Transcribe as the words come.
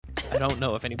I don't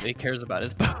know if anybody cares about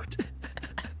his boat.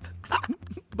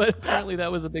 But apparently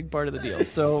that was a big part of the deal.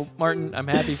 So, Martin, I'm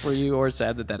happy for you or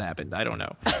sad that happened. I don't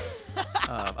know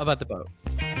about the boat.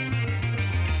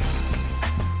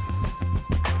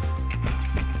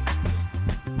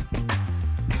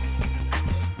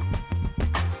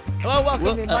 Hello,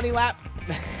 welcome to Money Lap.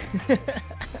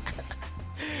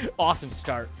 Awesome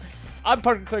start. I'm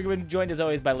Parker Kligerman, joined as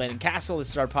always by Landon Castle. This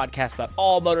is our podcast about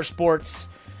all motorsports,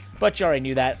 but you already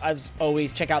knew that. As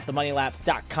always, check out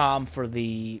themoneylap.com for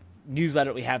the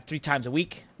newsletter we have 3 times a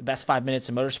week, the best 5 minutes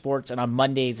of motorsports, and on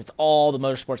Mondays, it's all the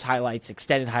motorsports highlights,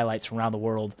 extended highlights from around the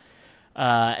world.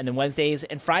 And then Wednesdays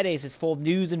and Fridays, it's full of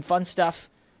news and fun stuff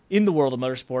in the world of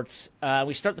motorsports.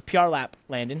 We start the PR Lap,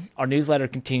 Landon. Our newsletter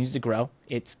continues to grow.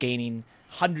 It's gaining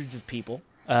hundreds of people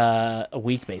a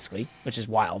week, basically, which is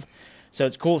wild. So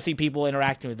it's cool to see people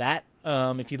interacting with that.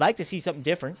 If you'd like to see something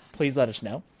different, please let us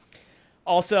know.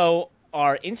 Also,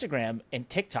 our Instagram and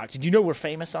TikTok. Did you know we're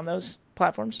famous on those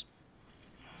platforms?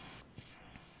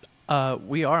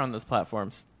 We are on those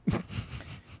platforms.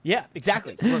 Yeah,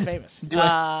 exactly. We're famous.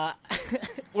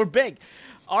 We're big.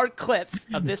 Our clips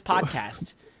of this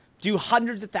podcast do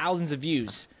hundreds of thousands of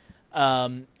views,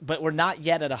 but we're not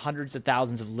yet at hundreds of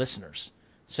thousands of listeners.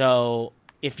 So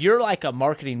if you're like a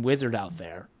marketing wizard out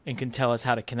there and can tell us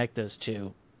how to connect those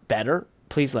two better,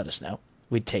 please let us know.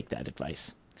 We'd take that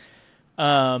advice.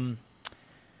 Awesome.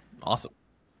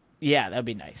 Yeah, that'd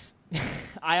be nice.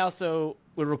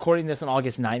 We're recording this on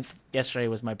August 9th. Yesterday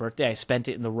was my birthday. I spent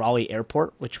it in the Raleigh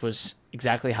airport, which was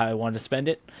exactly how I wanted to spend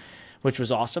it, which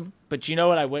was awesome. But you know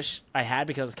what I wish I had?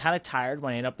 Because I was kind of tired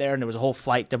when I ended up there, and there was a whole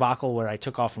flight debacle where I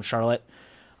took off from Charlotte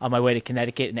on my way to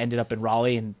Connecticut and ended up in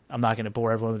Raleigh, and I'm not going to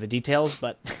bore everyone with the details,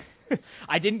 but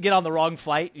I didn't get on the wrong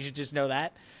flight. You should just know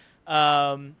that.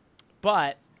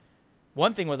 But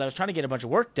one thing was I was trying to get a bunch of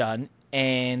work done,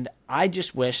 and I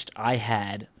just wished I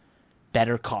had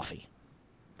better coffee.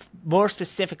 More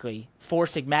specifically, Four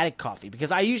Sigmatic coffee,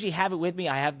 because I usually have it with me.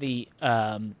 I have the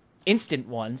instant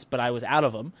ones, but I was out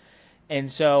of them,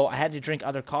 and so I had to drink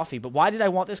other coffee. But why did I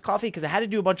want this coffee? Because I had to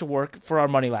do a bunch of work for our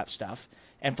Money Lap stuff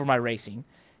and for my racing,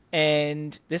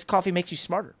 and this coffee makes you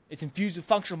smarter. It's infused with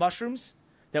functional mushrooms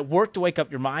that work to wake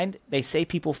up your mind. They say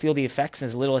people feel the effects in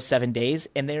as little as 7 days,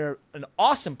 and they're an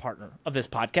awesome partner of this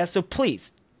podcast. So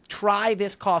please try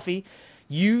this coffee.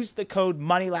 Use the code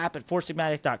MONEYLAP at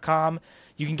foursigmatic.com.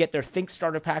 You can get their Think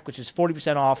Starter Pack, which is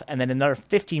 40% off, and then another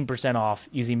 15% off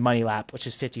using MoneyLap, which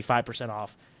is 55%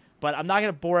 off. But I'm not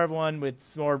going to bore everyone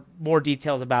with more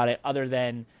details about it other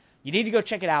than you need to go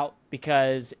check it out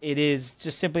because it is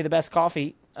just simply the best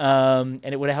coffee, and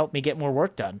it would have helped me get more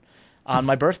work done on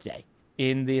my birthday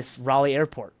in this Raleigh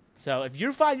airport. So if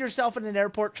you find yourself in an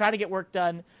airport trying to get work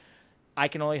done, I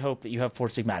can only hope that you have Four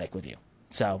Sigmatic with you.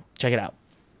 So check it out.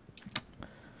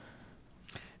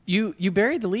 You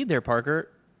buried the lead there, Parker.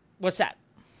 What's that?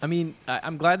 I mean,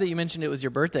 I'm glad that you mentioned it was your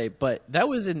birthday, but that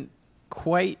was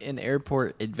quite an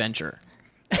airport adventure.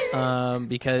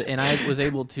 And I was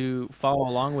able to follow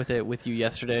along with it with you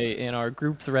yesterday in our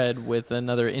group thread with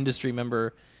another industry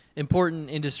member, important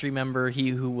industry member, he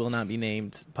who will not be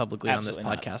named publicly Absolutely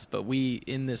on this podcast. But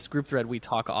in this group thread, we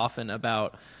talk often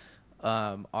about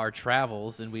our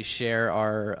travels, and we share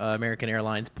our American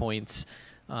Airlines points,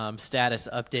 status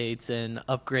updates, and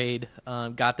upgrade.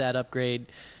 Got that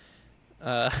upgrade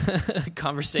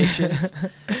conversations.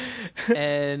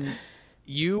 And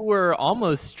you were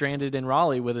almost stranded in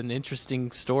Raleigh with an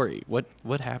interesting story.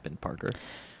 What happened, Parker?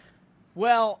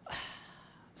 Well,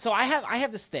 so I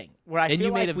have this thing where I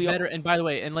feel like and by the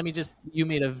way, you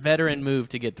made a veteran move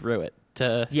to get through it,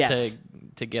 to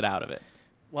get out of it.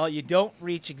 Well, you don't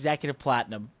reach executive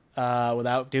platinum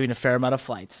without doing a fair amount of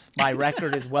flights. My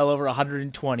record is well over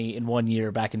 120 in 1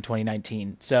 year back in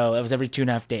 2019. So that was every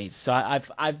 2.5 days. So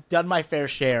I've done my fair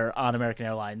share on American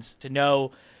Airlines to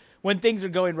know when things are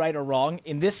going right or wrong.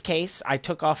 In this case, I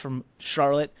took off from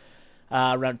Charlotte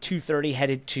around 2:30,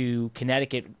 headed to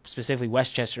Connecticut, specifically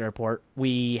Westchester Airport.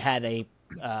 We had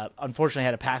unfortunately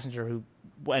had a passenger who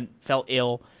fell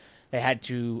ill. They had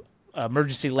to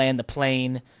emergency land the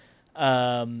plane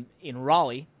in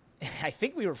Raleigh. I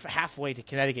think we were halfway to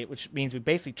Connecticut, which means we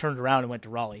basically turned around and went to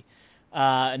Raleigh.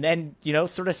 And then,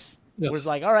 was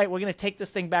like, all right, we're going to take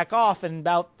this thing back off. And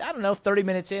about, 30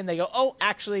 minutes in, they go, oh,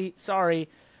 actually, sorry,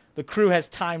 the crew has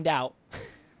timed out.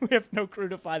 We have no crew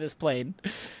to fly this plane.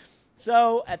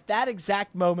 So at that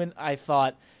exact moment, I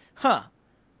thought,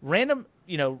 random,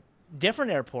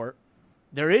 different airport.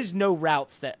 There is no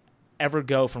routes that ever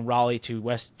go from Raleigh to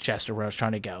Westchester where I was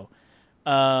trying to go.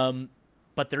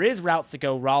 But there is routes that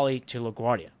go Raleigh to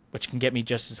LaGuardia, which can get me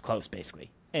just as close,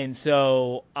 basically. And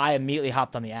so I immediately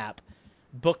hopped on the app,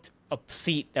 booked a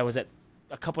seat that was at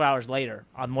a couple hours later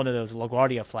on one of those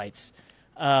LaGuardia flights.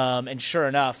 And sure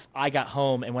enough, I got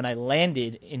home, and when I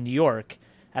landed in New York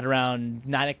at around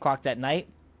 9 o'clock that night,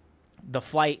 the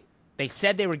flight, they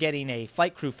said they were getting a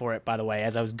flight crew for it, by the way,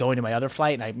 as I was going to my other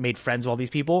flight, and I made friends with all these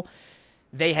people.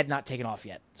 They had not taken off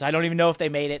yet. So I don't even know if they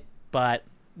made it, but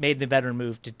made the veteran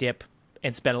move to dip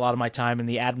and spend a lot of my time in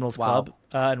the Admirals Club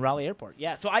in Raleigh Airport.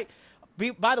 Yeah, so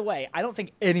by the way, I don't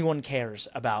think anyone cares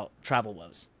about travel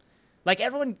woes. Like,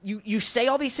 everyone, you say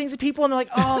all these things to people, and they're like,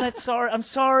 oh, that's sorry, I'm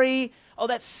sorry, oh,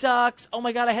 that sucks, oh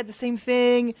my God, I had the same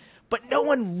thing, but no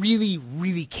one really,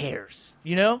 really cares,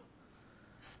 you know?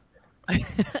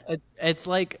 It's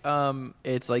like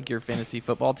your fantasy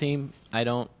football team. I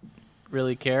don't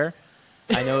really care.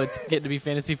 I know it's getting to be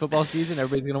fantasy football season.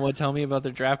 Everybody's going to want to tell me about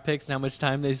their draft picks and how much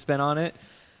time they've spent on it.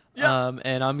 Yeah.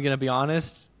 And I'm going to be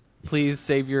honest. Please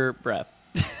save your breath.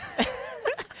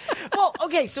 Well,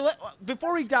 okay, so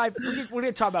before we dive, we're going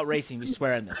to talk about racing. We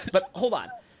swear on this. But hold on.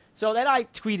 So then I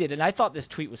tweeted, and I thought this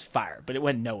tweet was fire, but it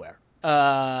went nowhere.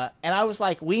 And I was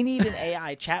like, we need an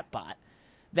AI chatbot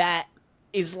that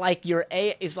is like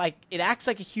it acts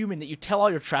like a human that you tell all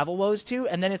your travel woes to,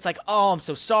 and then it's like, oh, I'm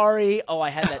so sorry. Oh, I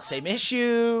had that same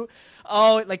issue.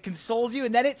 Oh, it like consoles you,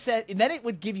 and then it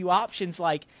would give you options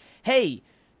like, hey,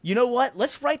 you know what?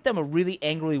 Let's write them a really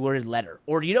angrily worded letter,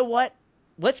 or you know what?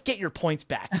 Let's get your points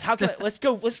back. How can let's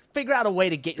figure out a way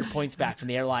to get your points back from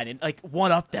the airline and like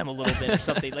one up them a little bit or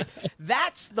something. Like,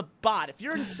 that's the bot. If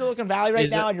you're in Silicon Valley right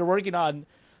now and you're working on,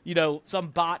 some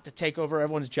bot to take over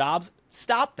everyone's jobs,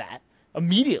 stop that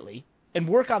immediately and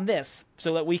work on this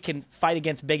so that we can fight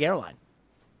against big airline.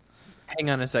 Hang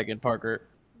on a second, Parker.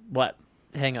 What?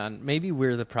 Hang on. Maybe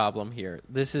we're the problem here.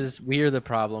 We are the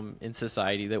problem in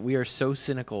society, that we are so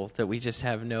cynical that we just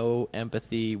have no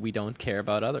empathy. We don't care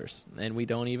about others, and we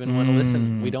don't even want to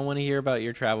listen. We don't want to hear about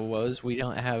your travel woes. We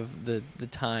don't have the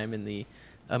time and the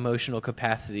emotional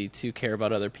capacity to care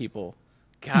about other people.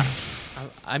 God,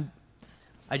 I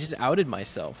just outed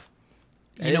myself.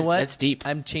 You know what? That's deep.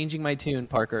 I'm changing my tune,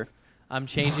 Parker. I'm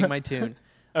changing my tune.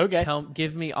 Okay.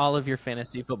 Give me all of your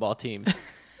fantasy football teams.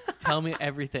 Tell me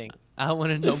everything. I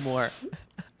want to know more.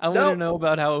 I want to know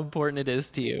about how important it is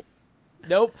to you.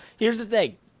 Nope. Here's the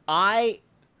thing. I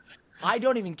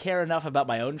don't even care enough about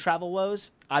my own travel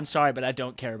woes. I'm sorry, but I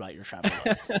don't care about your travel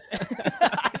woes.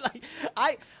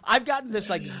 I've gotten this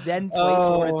like zen place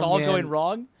where it's all going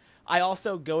wrong. I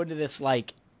also go into this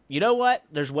like, you know what?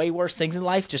 There's way worse things in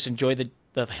life. Just enjoy the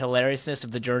hilariousness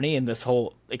of the journey and this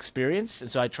whole experience.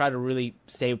 And so I try to really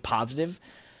stay positive.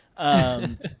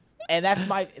 And that's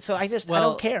I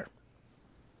don't care.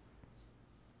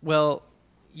 Well,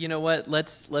 you know what?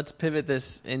 Let's pivot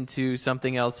this into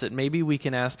something else that maybe we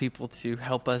can ask people to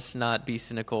help us not be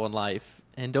cynical in life.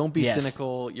 And don't be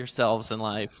cynical yourselves in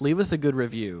life. Leave us a good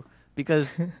review,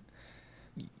 because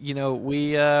we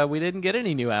didn't get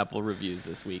any new Apple reviews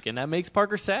this week, and that makes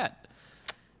Parker sad.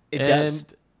 It does.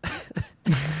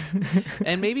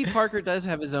 And maybe Parker does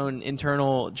have his own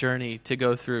internal journey to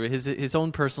go through, his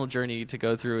own personal journey to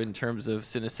go through in terms of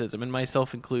cynicism, and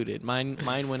myself included. Mine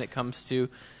when it comes to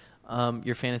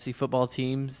your fantasy football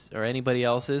teams or anybody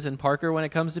else's, and Parker when it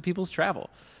comes to people's travel.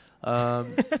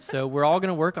 So we're all going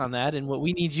to work on that, and what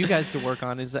we need you guys to work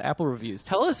on is the Apple reviews.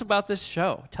 Tell us about this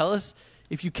show. Tell us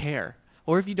if you care,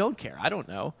 or if you don't care. I don't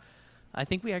know. I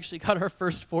think we actually got our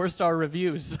first 4-star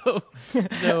review. So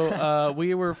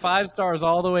we were 5 stars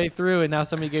all the way through, and now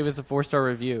somebody gave us a 4-star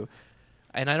review.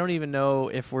 And I don't even know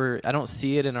if I don't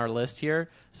see it in our list here.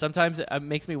 Sometimes it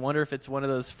makes me wonder if it's one of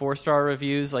those 4-star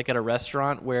reviews, like at a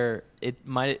restaurant, where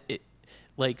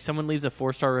like someone leaves a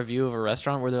 4-star review of a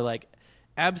restaurant where they're like,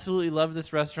 absolutely love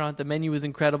this restaurant. The menu was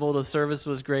incredible. The service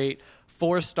was great.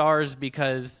 4 stars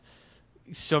because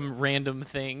some random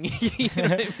thing. You know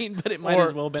what I mean? But it might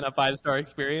as well have been a 5-star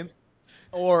experience.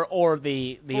 Or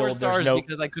the 4 old stars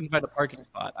because I couldn't find a parking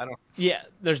spot. I don't. Yeah,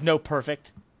 there's no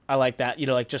perfect. I like that.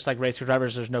 Like just like race car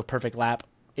drivers, there's no perfect lap.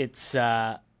 It's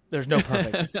there's no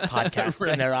perfect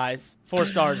podcast in their eyes. 4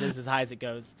 stars is as high as it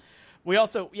goes. We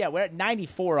also we're at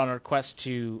 94 on our quest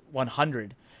to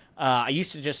 100. I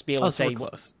used to just be able to say, we're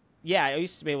close. Yeah, I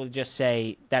used to be able to just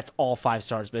say that's all 5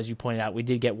 stars. But as you pointed out, we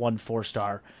did get 1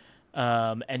 4-star,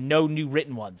 and no new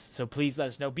written ones. So please let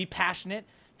us know. Be passionate,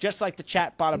 just like the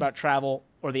chat bot about travel,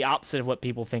 or the opposite of what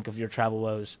people think of your travel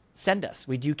woes. Send us.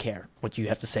 We do care what you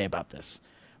have to say about this.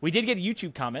 We did get a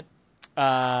YouTube comment.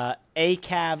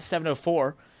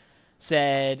 ACAV704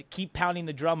 said, keep pounding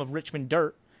the drum of Richmond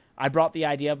dirt. I brought the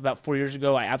idea up about 4 years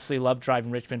ago. I absolutely love driving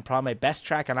Richmond. Probably my best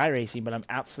track on iRacing, but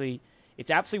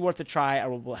it's absolutely worth a try. I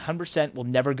will 100% will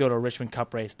never go to a Richmond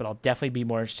Cup race, but I'll definitely be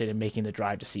more interested in making the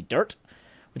drive to see dirt,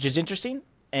 which is interesting.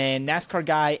 And NASCAR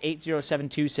guy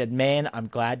 8072 said, "Man, I'm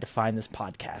glad to find this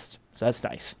podcast." So that's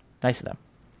nice. Nice of them.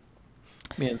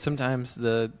 Man, sometimes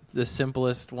the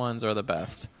simplest ones are the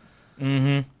best.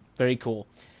 Mm-hmm. Very cool.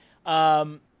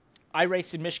 I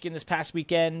raced in Michigan this past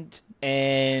weekend,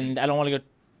 and I don't want to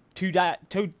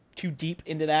go too deep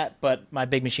into that, but my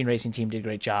big machine racing team did a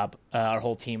great job. Our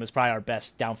whole team was probably our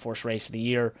best downforce race of the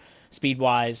year,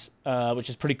 speed-wise, which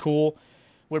is pretty cool.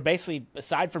 We're basically,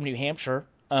 aside from New Hampshire,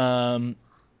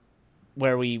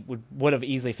 where we would have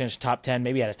easily finished top 10,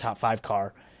 maybe had a top 5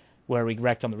 car, where we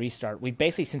wrecked on the restart. We've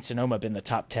basically, since Sonoma, been the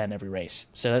top 10 every race.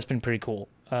 So that's been pretty cool.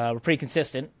 We're pretty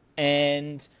consistent.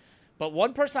 But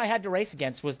one person I had to race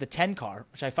against was the 10 car,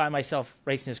 which I find myself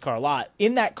racing this car a lot.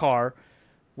 In that car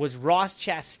was Ross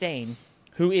Chastain,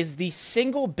 who is the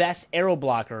single best aero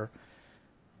blocker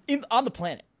on the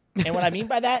planet. And what I mean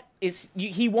by that is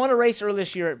he won a race earlier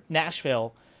this year at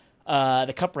Nashville,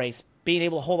 the Cup race, being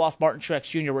able to hold off Martin Truex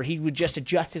Jr., where he would just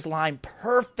adjust his line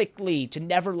perfectly to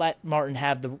never let Martin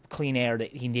have the clean air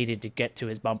that he needed to get to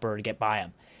his bumper to get by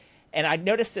him. And I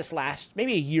noticed this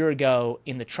maybe a year ago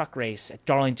in the truck race at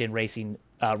Darlington, racing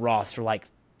Ross for like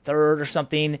third or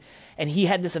something. And he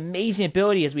had this amazing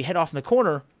ability as we head off in the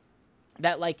corner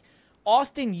that, like,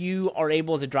 often you are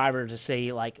able as a driver to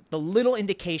say, like, the little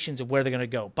indications of where they're going to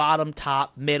go. Bottom,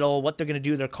 top, middle, what they're going to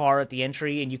do to their car at the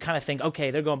entry. And you kind of think,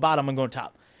 okay, they're going bottom, I'm going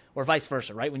top. Or vice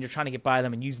versa, right? When you're trying to get by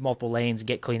them and use multiple lanes and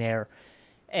get clean air.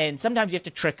 And sometimes you have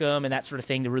to trick them and that sort of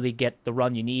thing to really get the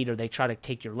run you need, or they try to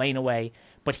take your lane away.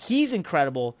 But he's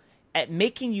incredible at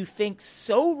making you think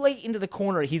so late into the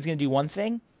corner he's going to do one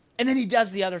thing, and then he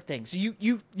does the other thing. So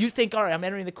you think, all right, I'm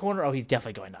entering the corner. Oh, he's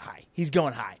definitely going to high. He's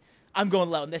going high. I'm going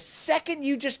low. And the second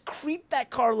you just creep that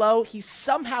car low, he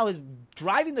somehow is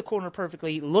driving the corner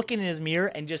perfectly, looking in his mirror,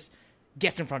 and just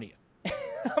gets in front of you.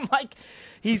 I'm like,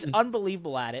 he's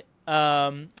unbelievable at it.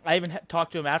 I even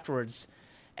talked to him afterwards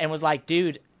and was like,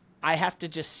 dude, I have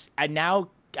to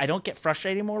I don't get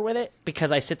frustrated anymore with it,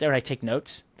 because I sit there and I take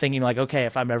notes thinking, like, okay,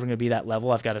 if I'm ever going to be that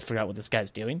level, I've got to figure out what this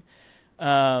guy's doing.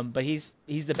 But he's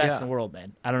the best in the world,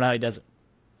 man. I don't know how he does it.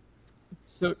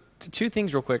 So two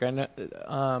things real quick. I know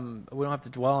we don't have to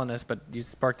dwell on this, but you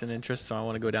sparked an interest, so I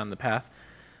want to go down the path.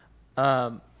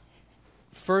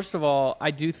 First of all,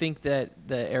 I do think that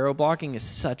the aero blocking is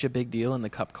such a big deal in the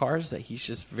Cup cars that he's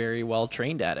just very well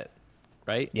trained at it,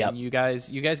 right? Yep. And you guys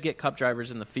get Cup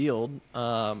drivers in the field,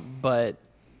 but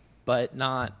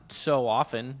not so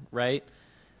often, right?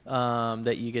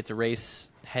 That you get to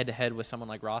race head to head with someone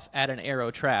like Ross at an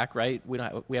aero track, right?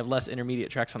 We have less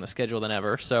intermediate tracks on the schedule than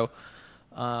ever, so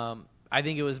I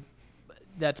think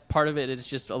that's part of it. Is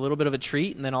just a little bit of a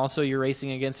treat, and then also you're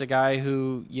racing against a guy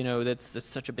who, you know, that's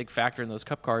such a big factor in those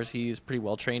Cup cars. He's pretty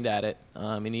well trained at it,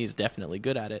 and he's definitely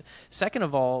good at it. Second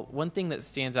of all, one thing that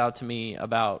stands out to me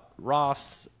about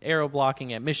Ross aero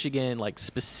blocking at Michigan, like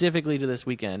specifically to this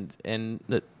weekend, and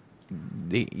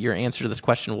your answer to this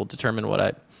question will determine what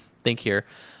I think here.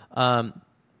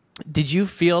 Did you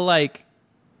feel like,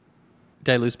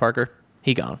 did I lose Parker?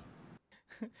 He gone.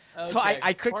 So okay.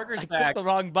 I clicked the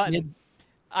wrong button.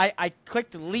 I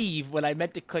clicked leave when I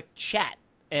meant to click chat,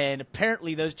 and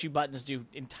apparently those two buttons do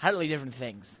entirely different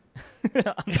things.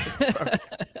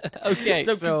 Okay,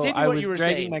 so I was dragging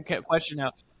saying. my question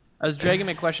out. I was dragging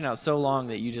my question out so long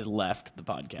that you just left the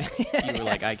podcast. You were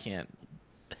like, I can't.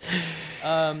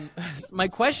 My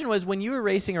question was, when you were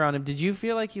racing around him, did you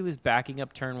feel like he was backing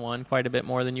up turn one quite a bit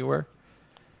more than you were?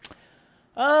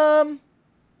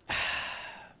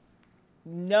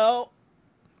 No.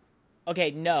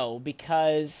 Okay, no,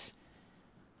 because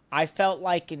I felt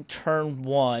like in turn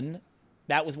one,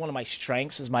 that was one of my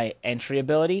strengths, was my entry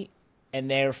ability, and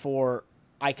therefore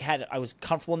I was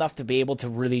comfortable enough to be able to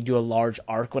really do a large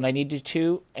arc when I needed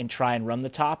to and try and run the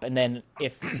top, and then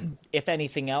if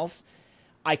anything else,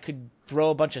 I could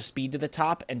throw a bunch of speed to the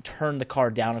top and turn the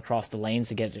car down across the lanes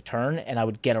to get it to turn, and I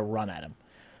would get a run at him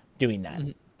doing that.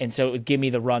 Mm-hmm. And so it would give me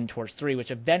the run towards 3, which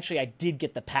eventually I did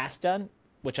get the pass done,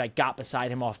 which I got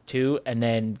beside him off 2, and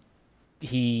then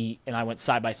he and I went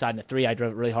side by side in the 3. I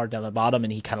drove it really hard down the bottom,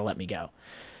 and he kind of let me go.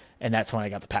 And that's when I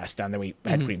got the pass done. Then we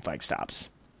had green flag stops.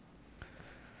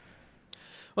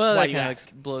 Well, that kind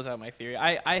of blows out my theory.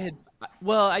 I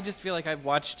just feel like I've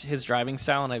watched his driving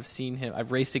style, and I've seen him.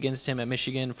 I've raced against him at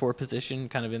Michigan for position,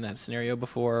 kind of in that scenario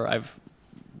before.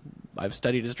 I've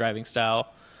studied his driving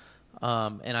style,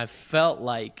 and I felt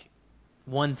like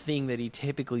one thing that he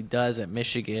typically does at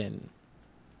Michigan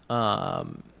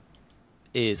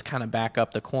is kind of back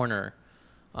up the corner,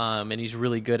 and he's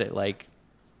really good at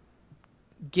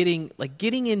getting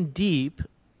in deep,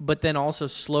 but then also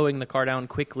slowing the car down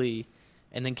quickly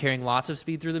and then carrying lots of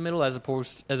speed through the middle as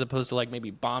opposed to like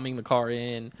maybe bombing the car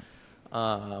in,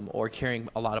 or carrying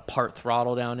a lot of part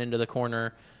throttle down into the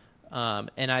corner.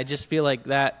 And I just feel like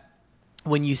that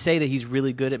when you say that he's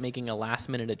really good at making a last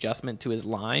minute adjustment to his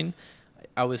line,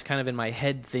 I was kind of in my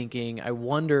head thinking, I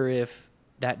wonder if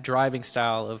that driving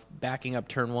style of backing up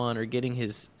turn one or getting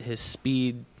his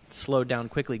speed slowed down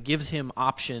quickly gives him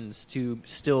options to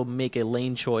still make a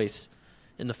lane choice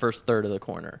in the first third of the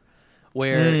corner.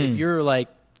 Where if you're like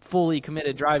fully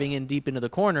committed driving in deep into the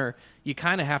corner, you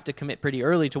kind of have to commit pretty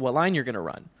early to what line you're going to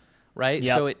run, right?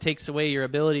 Yep. So it takes away your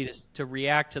ability to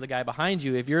react to the guy behind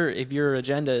you. If your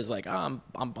agenda is like, I'm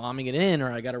bombing it in,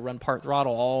 or I got to run part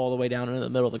throttle all the way down into the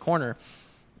middle of the corner,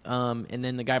 and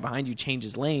then the guy behind you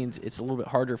changes lanes, it's a little bit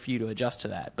harder for you to adjust to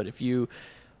that. But if you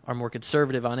are more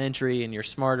conservative on entry and you're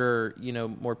smarter,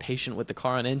 more patient with the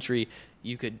car on entry,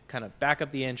 you could kind of back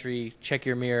up the entry, check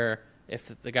your mirror. If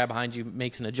the guy behind you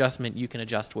makes an adjustment, you can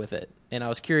adjust with it. And I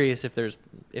was curious if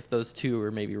those two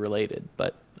are maybe related,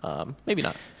 but maybe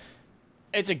not.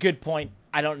 It's a good point.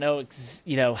 I don't know.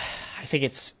 I think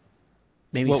it's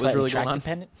maybe what was slightly really track going on?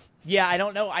 dependent. Yeah, I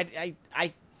don't know.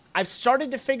 I've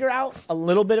started to figure out a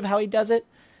little bit of how he does it,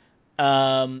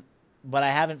 but I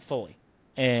haven't fully.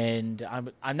 And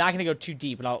I'm not going to go too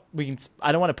deep. And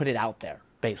I don't want to put it out there.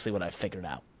 Basically, what I've figured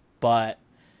out, but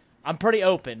I'm pretty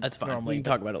open. That's fine. Normally. We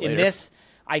can talk about it later. In this,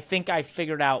 I think I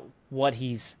figured out what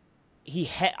the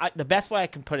best way I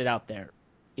can put it out there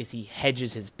is he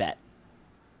hedges his bet,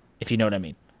 if you know what I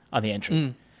mean, on the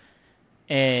entry.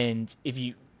 And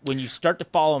when you start to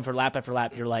follow him for lap after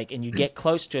lap, you're like, and you get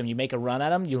close to him, you make a run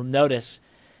at him, you'll notice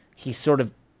he's sort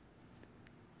of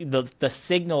the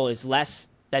signal is less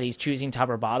that he's choosing top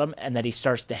or bottom, and that he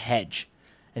starts to hedge,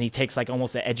 and he takes like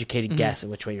almost an educated guess at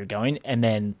which way you're going, and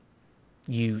then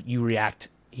you react.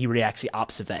 He reacts the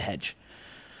opposite of that hedge,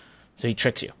 so he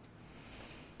tricks you.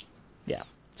 Yeah,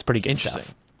 it's pretty good Interesting.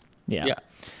 stuff. Yeah.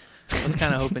 I was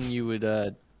kind of hoping you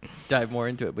would dive more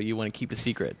into it, but you want to keep a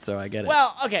secret, so I get it.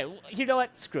 Well, okay, you know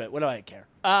what? Screw it. What do I care?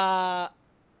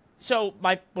 So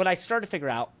what I started to figure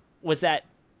out was that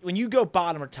when you go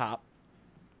bottom or top,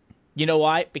 you know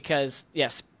why? Because,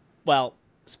 yes, well,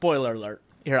 spoiler alert.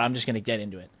 Here, I'm just going to get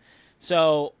into it.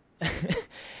 So,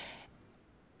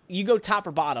 you go top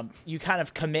or bottom, you kind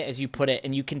of commit as you put it,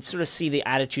 and you can sort of see the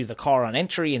attitude of the car on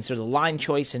entry and sort of the line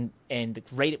choice and the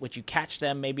rate at which you catch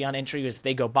them maybe on entry. If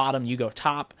they go bottom, you go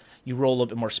top, you roll a little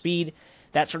bit more speed,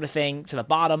 that sort of thing. To the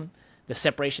bottom, the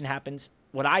separation happens.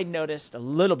 What I noticed a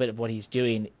little bit of what he's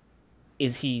doing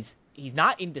is he's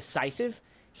not indecisive.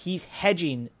 He's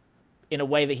hedging in a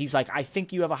way that he's like, I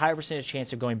think you have a higher percentage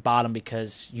chance of going bottom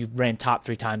because you ran top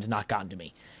 3 times and not gotten to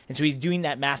me. And so he's doing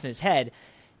that math in his head.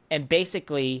 And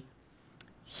basically,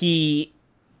 he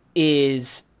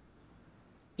is,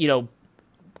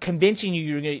 convincing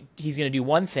you he's going to do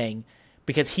one thing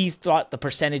because he's thought the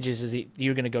percentages is that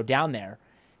you're going to go down there.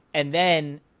 And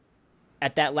then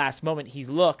at that last moment, he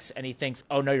looks and he thinks,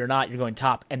 oh, no, you're not. You're going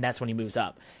top. And that's when he moves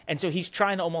up. And so he's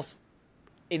trying to almost,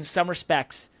 in some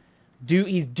respects,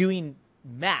 he's doing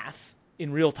math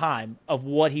in real time of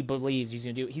what he believes he's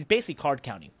going to do. He's basically card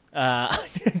counting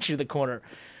into the corner,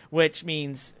 which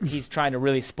means he's trying to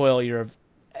really spoil your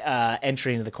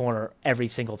entry into the corner every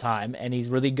single time, and he's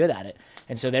really good at it.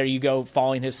 And so there you go,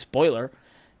 following his spoiler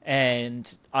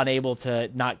and unable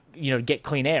to not get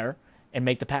clean air and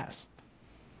make the pass.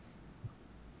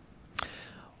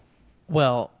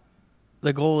 Well,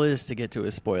 the goal is to get to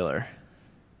a spoiler.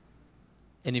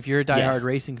 And if you're a diehard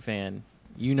racing fan,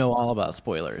 you know all about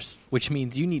spoilers, which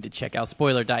means you need to check out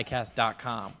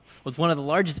SpoilerDiecast.com. With one of the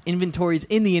largest inventories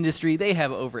in the industry, they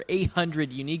have over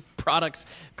 800 unique products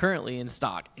currently in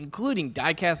stock, including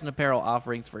diecast and apparel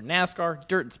offerings for NASCAR,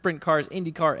 dirt and sprint cars,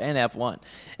 IndyCar, and F1.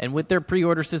 And with their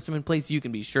pre-order system in place, you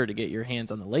can be sure to get your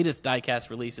hands on the latest diecast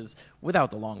releases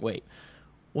without the long wait.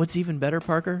 What's even better,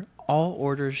 Parker? All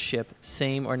orders ship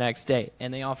same or next day,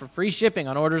 and they offer free shipping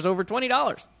on orders over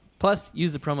 $20. Plus,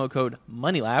 use the promo code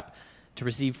MONEYLAP to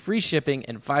receive free shipping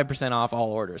and 5% off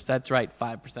all orders. That's right,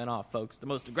 5% off, folks. The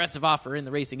most aggressive offer in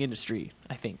the racing industry,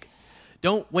 I think.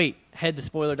 Don't wait. Head to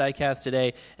Spoiler Diecast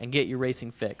today and get your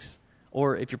racing fix.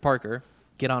 Or if you're Parker,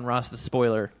 get on Ross the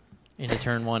Spoiler into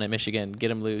Turn 1 at Michigan.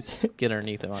 Get him loose. Get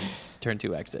underneath him on Turn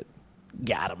 2 exit.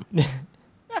 Got him.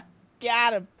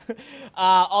 Got him.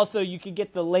 Also, you can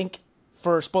get the link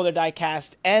for Spoiler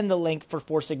Diecast and the link for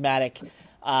Four Sigmatic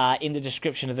in the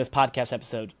description of this podcast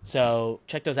episode. So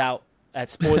check those out at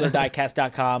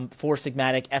SpoilerDiecast.com, Four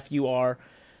Sigmatic, F-O-U-R,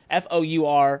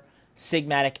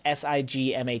 Sigmatic,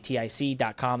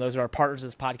 SIGMATIC.com. Those are our partners of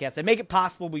this podcast. They make it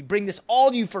possible. We bring this all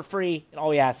to you for free, and all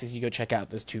we ask is you go check out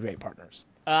those two great partners.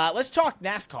 Let's talk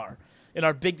NASCAR. in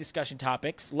our big discussion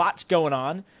topics. Lots going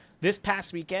on. This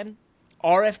past weekend,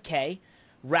 RFK,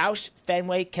 Roush,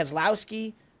 Fenway,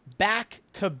 Keselowski,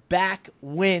 back-to-back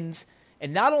wins.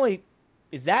 And not only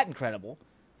is that incredible,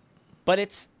 but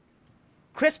it's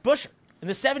Chris Buescher in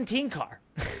the 17 car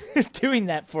doing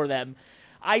that for them.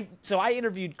 So I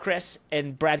interviewed Chris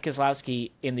and Brad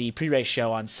Keselowski in the pre-race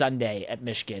show on Sunday at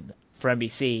Michigan for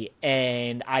NBC,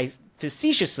 and I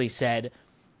facetiously said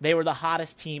they were the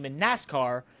hottest team in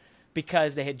NASCAR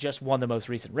because they had just won the most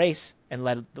recent race and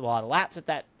led a lot of laps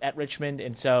at Richmond,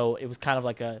 and so it was kind of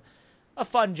like a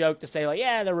fun joke to say, like,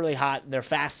 yeah, they're really hot, they're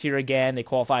fast here again, they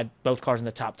qualified both cars in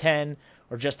the top 10,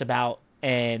 or just about,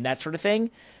 and that sort of thing.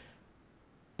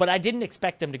 But I didn't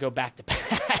expect them to go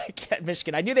back-to-back at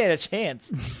Michigan. I knew they had a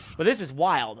chance, but this is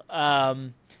wild.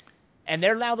 And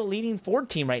they're now the leading Ford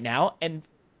team right now, and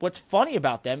what's funny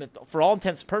about them, for all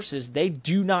intents and purposes, they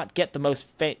do not get the most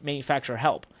manufacturer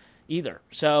help either.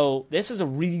 So this is a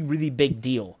really, really big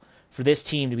deal for this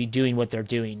team to be doing what they're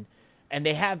doing. And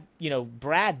they have,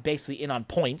 Brad basically in on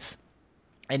points,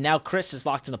 and now Chris is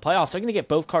locked in the playoffs. They're going to get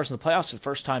both cars in the playoffs for the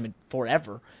first time in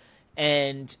forever.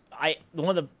 And one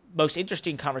of the most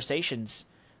interesting conversations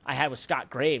I had with Scott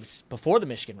Graves before the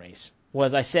Michigan race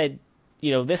was I said,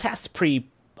 this has to be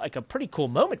like a pretty cool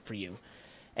moment for you.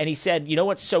 And he said,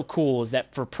 what's so cool is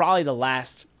that for probably the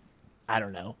last,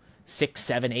 6,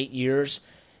 7, 8 years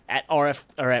at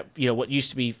what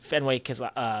used to be Fenway,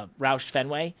 Roush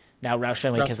Fenway, now Roush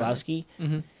Fenway Keselowski,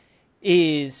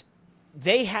 is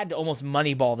they had to almost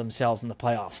moneyball themselves in the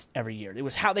playoffs every year. It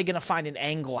was how they going to find an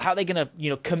angle, how they going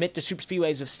to commit to super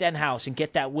speedways with Stenhouse and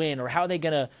get that win, or how they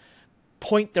going to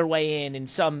point their way in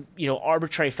some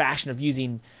arbitrary fashion of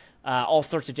using all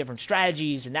sorts of different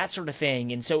strategies and that sort of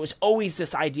thing. And so it was always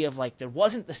this idea of like there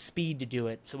wasn't the speed to do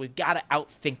it, so we've got to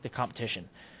outthink the competition.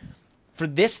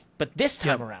 But this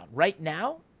time around, right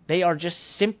now, they are just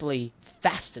simply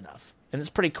fast enough, and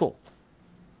it's pretty cool.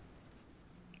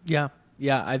 Yeah,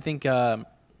 I think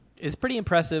it's pretty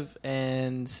impressive,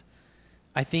 and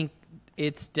I think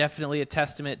it's definitely a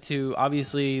testament to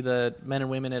obviously the men and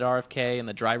women at RFK and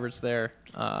the drivers there,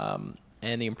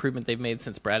 and the improvement they've made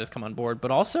since Brad has come on board.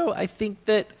 But also, I think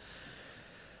that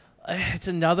it's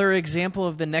another example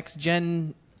of the next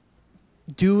gen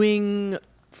doing,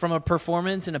 from a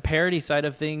performance and a parity side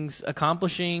of things,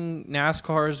 accomplishing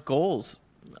NASCAR's goals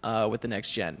with the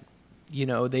next gen.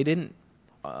 They didn't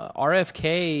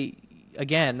RFK,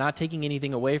 again, not taking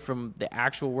anything away from the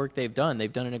actual work they've done.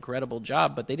 They've done an incredible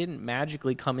job, but they didn't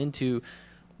magically come into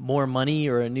more money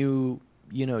or a new,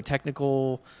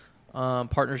 technical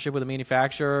partnership with a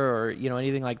manufacturer or,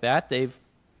 anything like that.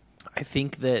 I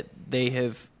think that they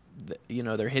have,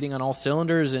 they're hitting on all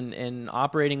cylinders and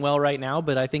operating well right now,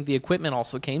 but I think the equipment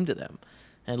also came to them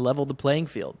and leveled the playing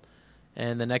field.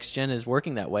 And the next gen is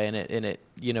working that way, and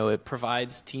it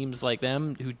provides teams like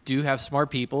them who do have smart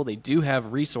people, they do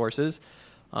have resources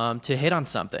to hit on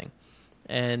something.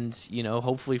 And,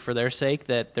 hopefully for their sake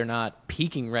that they're not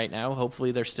peaking right now,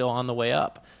 hopefully they're still on the way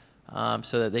up.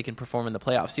 So that they can perform in the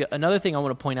playoffs. See, another thing I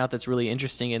want to point out that's really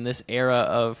interesting in this era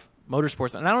of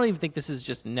motorsports, and I don't even think this is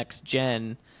just next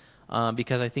gen,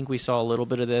 because I think we saw a little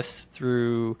bit of this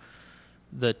through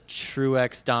the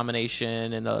Truex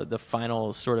domination and the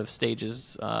final sort of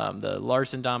stages, the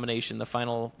Larson domination, the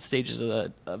final stages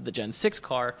of the Gen 6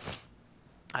 car.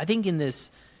 I think in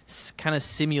this kind of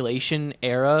simulation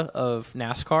era of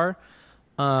NASCAR,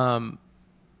 when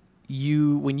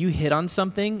you hit on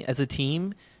something as a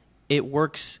team, it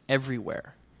works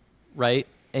everywhere, right?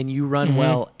 And you run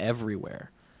well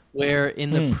everywhere. Where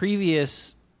in the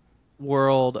previous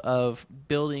world of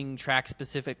building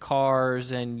track-specific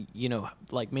cars and,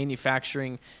 like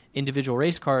manufacturing individual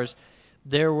race cars,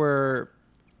 there were,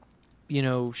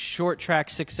 short track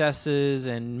successes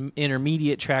and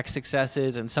intermediate track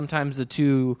successes, and sometimes the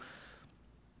two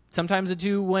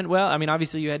went well. I mean,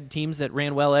 obviously you had teams that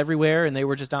ran well everywhere and they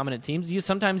were just dominant teams.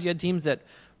 Sometimes you had teams that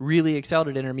really excelled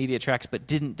at intermediate tracks but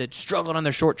that struggled on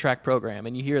their short track program,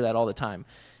 and you hear that all the time.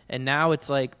 And now it's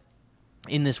like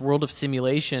in this world of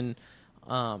simulation,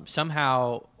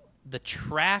 somehow the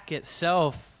track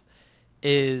itself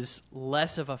is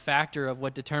less of a factor of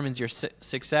what determines your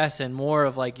success and more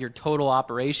of like your total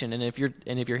operation. And if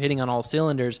you're hitting on all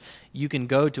cylinders, you can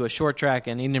go to a short track,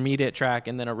 an intermediate track,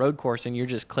 and then a road course, and you're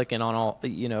just clicking on all.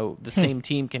 The same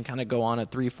team can kind of go on a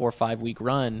 3, 4, 5 week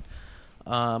run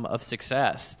of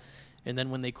success, and then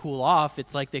when they cool off,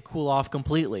 it's like they cool off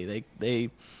completely.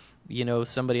 They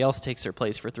somebody else takes their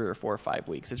place for 3 or 4 or 5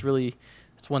 weeks.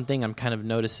 It's one thing I'm kind of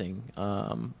noticing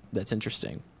that's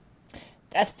interesting.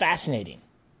 That's fascinating.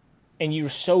 And you're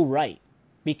so right.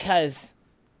 Because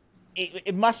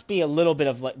it must be a little bit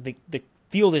of like the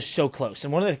field is so close.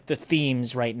 And one of the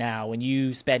themes right now, when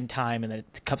you spend time in the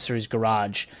Cup Series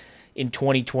garage in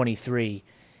 2023,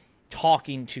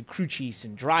 talking to crew chiefs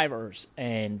and drivers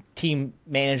and team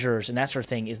managers and that sort of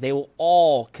thing, is they will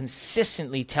all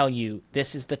consistently tell you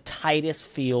this is the tightest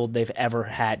field they've ever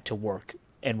had to work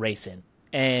and race in.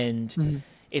 And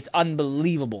it's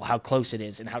unbelievable how close it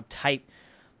is and how tight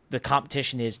the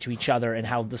competition is to each other and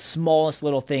how the smallest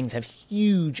little things have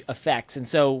huge effects. And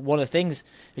so one of the things,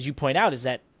 as you point out, is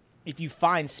that if you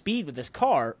find speed with this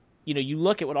car, you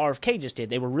look at what RFK just did.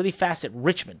 They were really fast at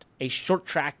Richmond, a short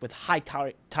track with high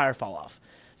tire fall off.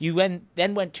 You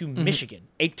then went to Michigan,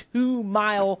 a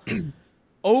 2-mile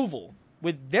oval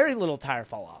with very little tire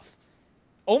fall off,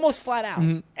 almost flat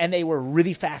out. And they were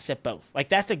really fast at both. Like,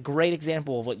 that's a great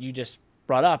example of what you just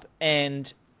brought up.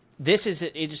 And it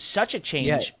is such a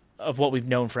change of what we've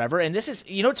known forever. And this is,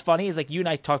 what's funny is, like, you and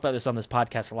I talk about this on this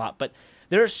podcast a lot, but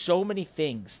there are so many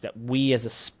things that we as a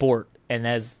sport and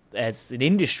as an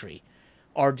industry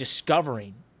are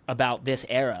discovering about this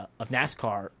era of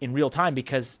NASCAR in real time,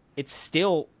 because it's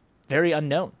still very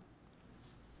unknown.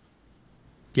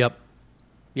 Yep.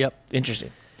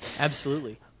 Interesting.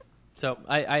 Absolutely. So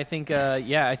I think,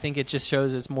 I think it just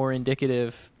shows it's more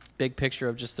indicative, big picture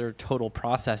of just their total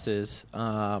processes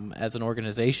as an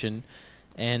organization.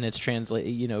 And it's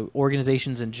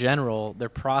organizations in general, their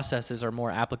processes are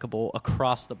more applicable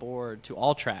across the board to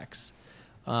all tracks.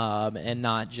 And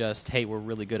not just, hey, we're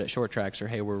really good at short tracks, or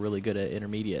hey, we're really good at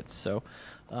intermediates. So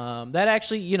that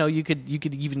actually, you could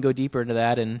even go deeper into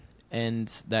that, and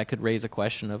that could raise a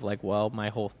question of, like, well,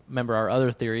 remember our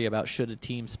other theory about should a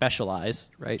team specialize,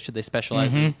 right? Should they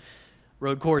specialize in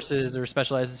road courses or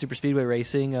specialize in super speedway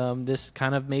racing? This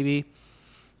kind of maybe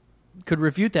could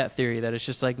refute that theory, that it's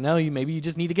just like, no, maybe you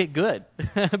just need to get good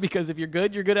because if you're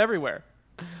good everywhere.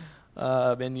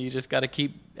 And you just got to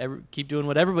keep doing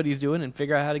what everybody's doing and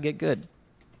figure out how to get good.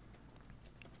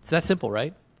 It's that simple,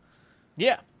 right?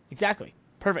 Yeah, exactly.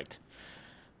 Perfect.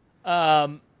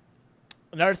 Another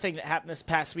thing that happened this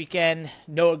past weekend,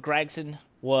 Noah Gragson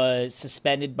was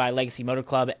suspended by Legacy Motor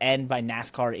Club and by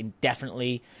NASCAR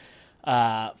indefinitely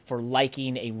for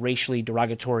liking a racially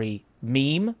derogatory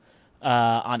meme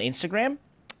on Instagram,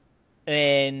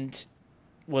 and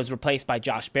was replaced by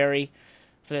Josh Berry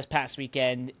for this past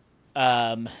weekend.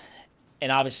 And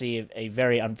obviously a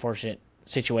very unfortunate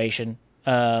situation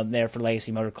there for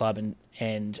Legacy Motor Club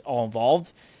and all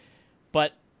involved.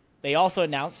 But they also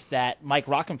announced that Mike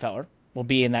Rockenfeller will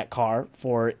be in that car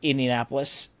for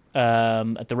Indianapolis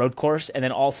at the road course, and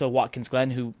then also Watkins Glen,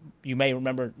 who you may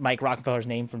remember Mike Rockenfeller's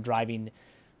name from driving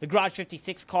the Garage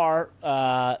 56 car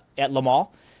at Le Mans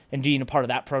and being a part of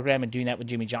that program and doing that with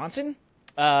Jimmy Johnson.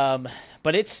 But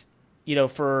it's,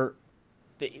 for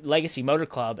the Legacy Motor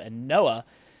Club and Noah,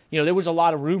 there was a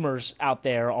lot of rumors out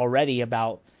there already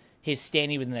about his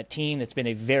standing within that team. It's been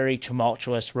a very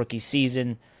tumultuous rookie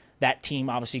season. That team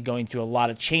obviously going through a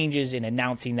lot of changes in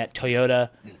announcing that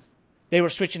they were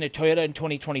switching to Toyota in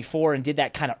 2024 and did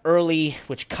that kind of early,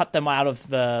 which cut them out of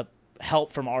the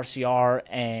help from RCR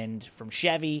and from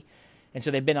Chevy. And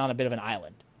so they've been on a bit of an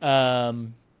island.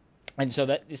 And so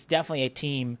that it's definitely a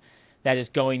team that is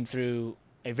going through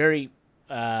a very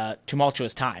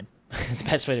tumultuous time, is the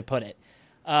best way to put it.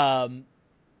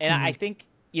 I think,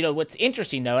 what's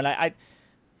interesting, though, and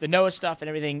the Noah stuff and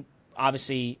everything,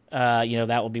 obviously,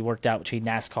 that will be worked out between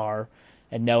NASCAR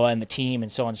and Noah and the team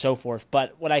and so on and so forth.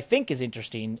 But what I think is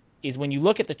interesting is when you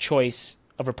look at the choice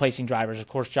of replacing drivers, of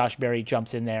course, Josh Berry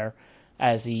jumps in there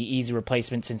as the easy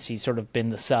replacement since he's sort of been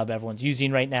the sub everyone's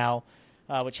using right now,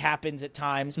 which happens at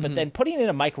times. But then putting in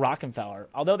a Mike Rockenfeller,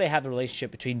 although they have the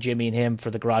relationship between Jimmy and him for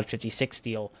the Garage 56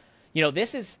 deal,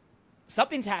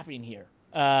 something's happening here.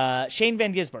 Shane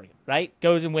Van Gisbergen, right,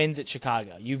 goes and wins at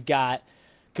Chicago. You've got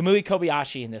Kamui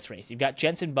Kobayashi in this race. You've got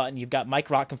Jensen Button. You've got Mike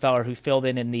Rockenfeller, who filled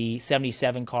in the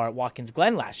 77 car at Watkins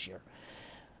Glen last year.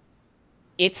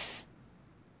 Is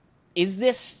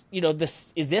this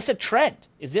a trend?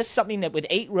 Is this something that with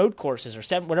 8 road courses or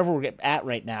 7, whatever we're at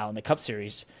right now in the Cup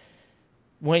Series,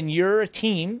 when you're a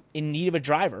team in need of a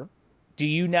driver, do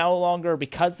you no longer,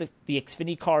 because the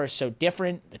Xfinity car is so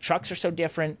different, the trucks are so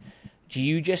different, do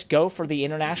you just go for the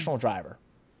international driver?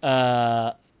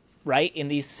 Right, in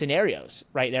these scenarios,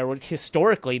 right?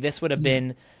 Historically, this would have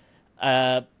been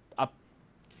a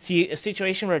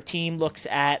situation where a team looks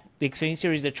at the Xfinity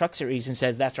Series, the Truck Series, and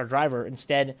says that's our driver.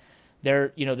 Instead,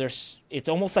 it's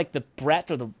almost like the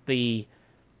breadth or the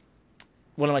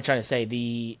what am I trying to say?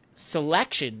 The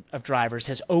selection of drivers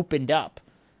has opened up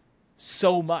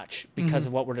so much because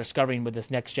of what we're discovering with this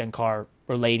next gen car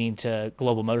relating to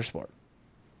global motorsport.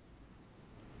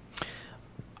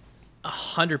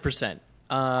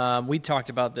 100%. We talked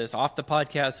about this off the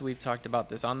podcast. We've talked about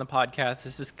this on the podcast.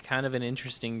 This is kind of an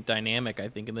interesting dynamic, I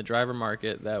think, in the driver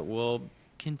market that we'll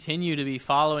continue to be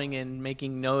following and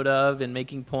making note of and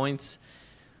making points.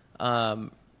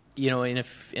 In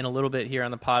a little bit here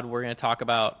on the pod, we're going to talk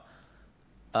about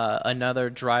another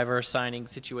driver signing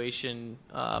situation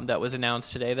that was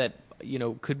announced today that,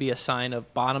 could be a sign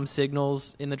of bottom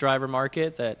signals in the driver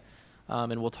market that,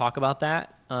 and we'll talk about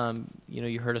that.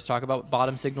 You heard us talk about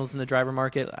bottom signals in the driver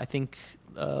market, I think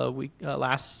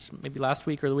last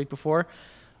week or the week before.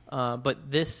 But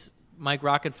this Mike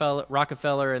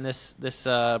Rockefeller and this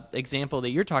example that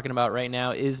you're talking about right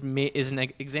now is an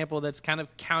example that's kind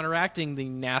of counteracting the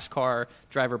NASCAR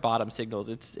driver bottom signals.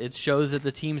 It shows that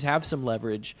the teams have some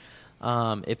leverage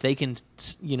if they can,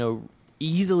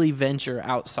 easily venture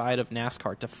outside of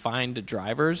NASCAR to find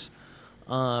drivers.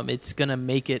 It's going to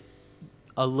make it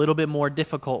a little bit more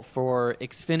difficult for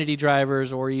Xfinity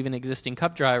drivers or even existing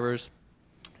Cup drivers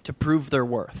to prove their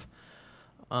worth.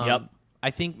 Yep. I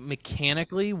think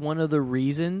mechanically one of the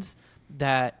reasons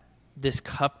that this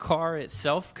Cup car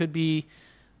itself could be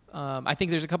I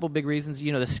think there's a couple big reasons.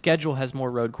 The schedule has more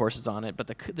road courses on it,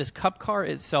 but this Cup car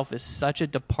itself is such a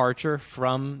departure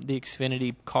from the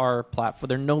Xfinity car platform.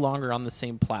 They're no longer on the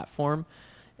same platform,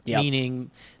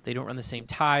 meaning they don't run the same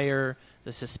tire.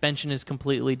 The suspension is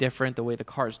completely different. The way the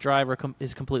cars drive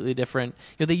is completely different.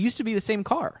 They used to be the same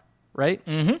car, right?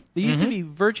 Mm-hmm. They used to be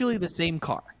virtually the same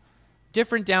car.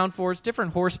 Different downforce,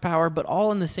 different horsepower, but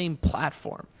all in the same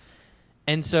platform.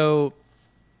 And so,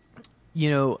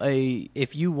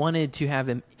 if you wanted to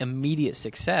have immediate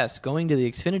success, going to the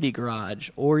Xfinity garage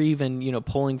or even,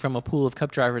 pulling from a pool of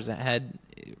Cup drivers that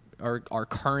are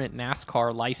current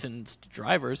NASCAR licensed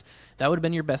drivers, that would have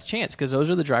been your best chance because those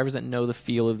are the drivers that know the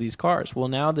feel of these cars. Well,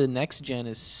 now the next gen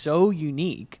is so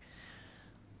unique.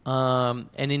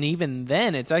 Even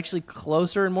then, it's actually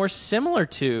closer and more similar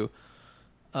to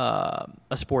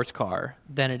a sports car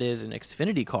than it is an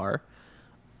Xfinity car.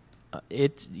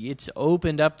 It's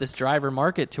opened up this driver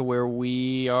market to where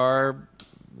we are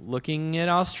looking at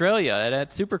Australia at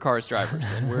supercars drivers,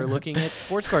 and we're looking at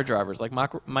sports car drivers like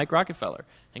Mike Rockefeller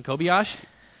and Kobayashi.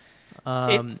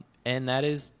 And that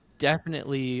is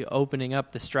definitely opening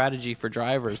up the strategy for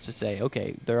drivers to say,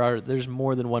 okay, there's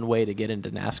more than one way to get into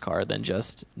NASCAR than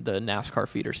just the NASCAR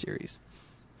feeder series.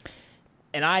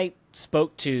 And I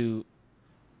spoke to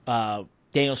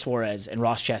Daniel Suarez and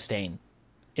Ross Chastain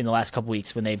in the last couple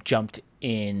weeks when they've jumped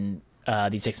in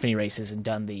these Xfinity races and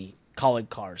done the Colleague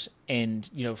cars. And,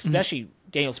 especially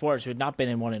Daniel Suarez, who had not been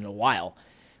in one in a while,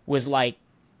 was like,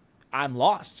 I'm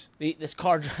lost. This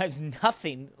car drives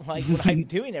nothing like what I'm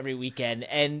doing every weekend.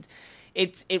 And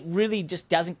it really just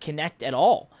doesn't connect at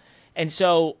all. And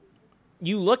so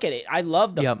you look at it, I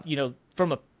love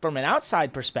from an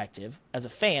outside perspective, as a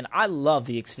fan, I love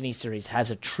the Xfinity Series has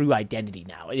a true identity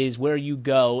now. It is where you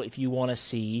go if you want to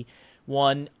see,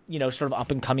 one, sort of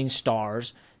up-and-coming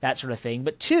stars, that sort of thing.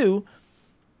 But two,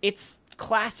 it's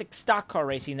classic stock car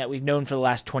racing that we've known for the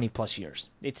last 20-plus years.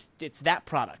 It's that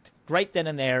product, right then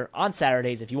and there, on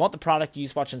Saturdays. If you want the product you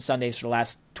used to watch on Sundays for the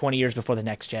last 20 years before the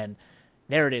next gen,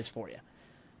 there it is for you.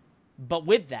 But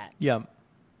with that,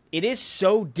 it is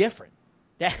so different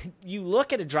that you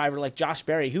look at a driver like Josh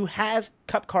Berry, who has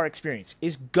Cup car experience,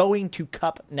 is going to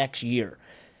Cup next year.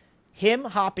 Him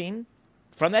hopping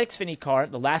from that Xfinity car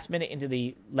the last minute into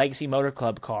the Legacy Motor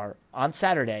Club car on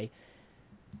Saturday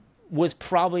was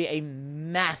probably a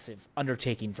massive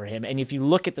undertaking for him. And if you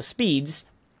look at the speeds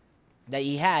that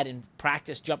he had in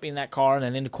practice jumping in that car and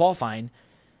then into qualifying,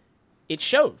 it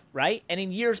showed, right? And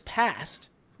in years past,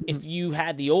 if you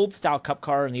had the old style Cup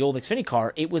car and the old Xfinity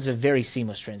car, it was a very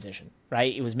seamless transition,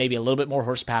 right? It was maybe a little bit more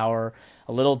horsepower,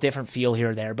 a little different feel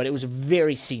here or there, but it was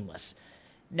very seamless.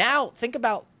 Now, think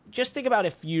about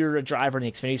if you're a driver in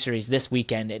the Xfinity Series this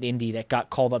weekend at Indy that got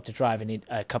called up to drive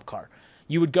a Cup car.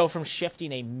 You would go from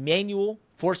shifting a manual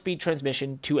 4-speed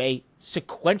transmission to a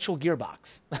sequential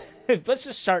gearbox. Let's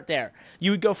just start there.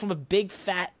 You would go from a big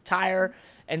fat tire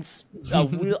and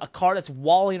a car that's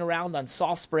walling around on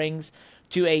soft springs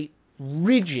to a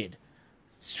rigid,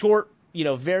 short,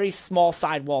 very small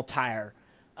sidewall tire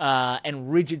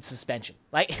and rigid suspension.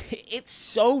 Like, it's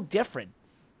so different.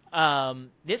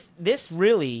 This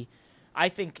really, I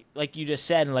think, like you just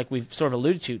said and like we've sort of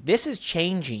alluded to, this is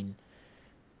changing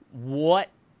what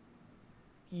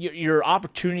your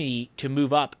opportunity to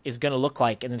move up is going to look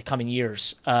like in the coming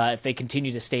years if they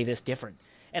continue to stay this different.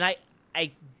 And I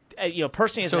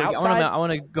personally as an outside, I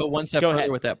want to go one step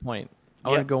further with that point. I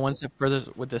want to go one step further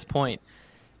with this point.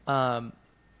 And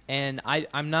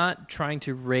I'm not trying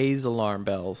to raise alarm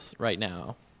bells right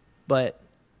now, but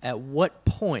at what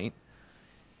point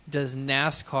does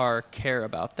NASCAR care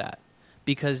about that?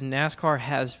 Because NASCAR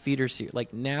has feeder series.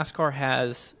 Like NASCAR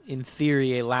has, in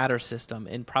theory, a ladder system.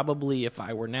 And probably if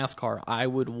I were NASCAR, I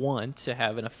would want to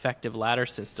have an effective ladder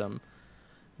system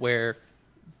where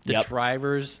the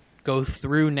drivers go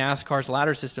through NASCAR's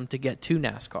ladder system to get to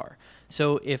NASCAR.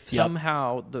 So if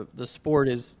somehow the sport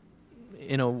is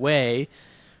in a way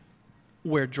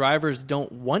where drivers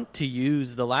don't want to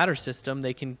use the ladder system,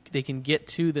 they can get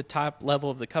to the top level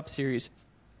of the Cup Series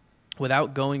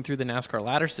without going through the NASCAR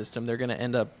ladder system. They're going to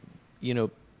end up,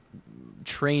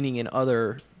 training in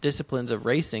other disciplines of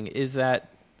racing. Is that,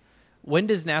 when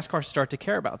does NASCAR start to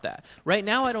care about that? Right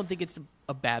now, I don't think it's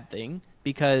a bad thing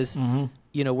because,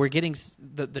 we're getting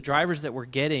the drivers that we're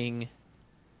getting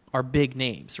are big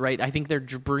names, right? I think they're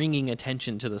bringing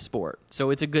attention to the sport. So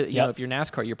it's a good, if you're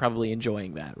NASCAR, you're probably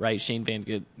enjoying that, right? Shane Van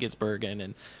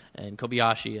Gisbergen and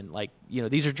Kobayashi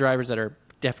and these are drivers that are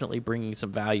definitely bringing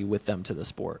some value with them to the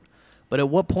sport. But at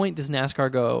what point does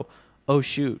NASCAR go, oh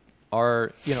shoot,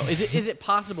 is it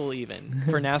possible even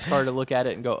for NASCAR to look at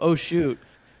it and go, oh shoot,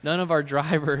 none of our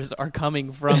drivers are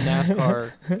coming from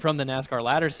NASCAR, from the NASCAR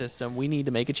ladder system. We need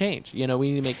to make a change. We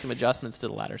need to make some adjustments to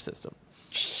the ladder system.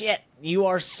 Shit, you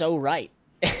are so right.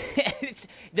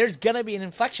 There's going to be an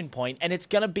inflection point, and it's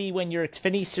going to be when your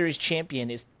Xfinity Series champion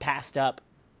is passed up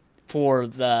for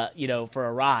for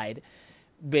a ride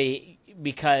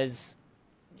because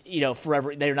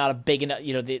forever they're not a big enough,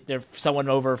 they're someone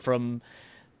over from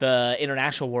the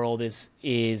international world is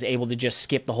able to just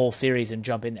skip the whole series and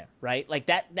jump in there, right? Like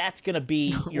that's going to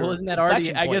be your well, isn't that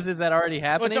already, I guess, is that already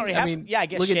happening? Well, it's already happening. Yeah, I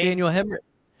guess. Look at Daniel Hemrick.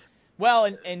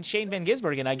 Well, and Shane Van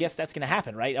Gisbergen, I guess that's going to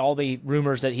happen, right? All the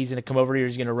rumors that he's going to come over here,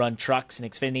 he's going to run trucks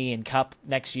and Xfinity and Cup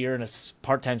next year in a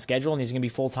part-time schedule, and he's going to be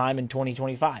full-time in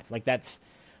 2025. Like that's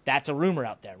a rumor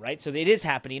out there, right? So it is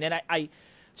happening, and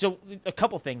so a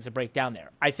couple things to break down there.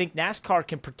 I think NASCAR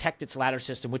can protect its ladder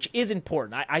system, which is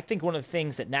important. I think one of the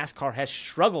things that NASCAR has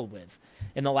struggled with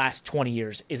in the last 20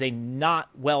 years is a not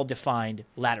well-defined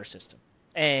ladder system.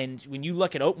 And when you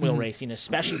look at open wheel racing,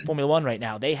 especially Formula One right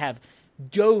now, they have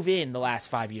dove in the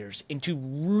last 5 years into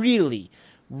really,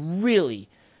 really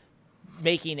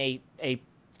making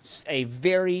a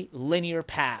very linear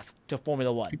path to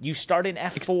Formula One. You start in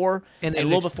F4 and a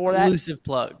little before that. Exclusive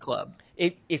club.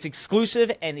 It's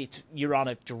exclusive, and you're on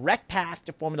a direct path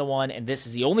to Formula One, and this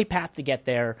is the only path to get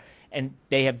there. And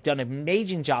they have done an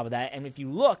amazing job of that. And if you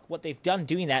look, what they've done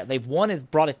doing that, they've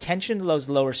brought attention to those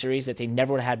lower series that they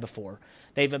never would have had before.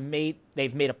 They've made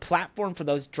a platform for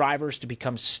those drivers to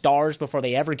become stars before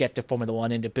they ever get to Formula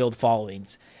One and to build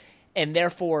followings. And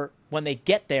therefore, when they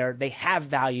get there, they have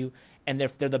value, and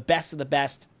they're the best of the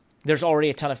best. There's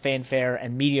already a ton of fanfare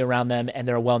and media around them, and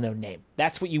they're a well-known name.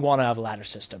 That's what you want out of a ladder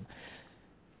system.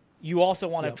 You also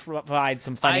want to provide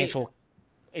some financial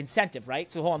incentive,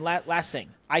 right? So hold on, last thing.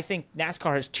 I think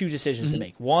NASCAR has two decisions to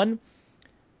make. One,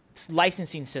 it's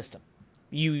licensing system.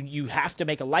 You have to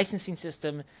make a licensing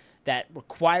system that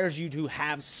requires you to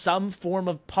have some form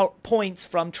of points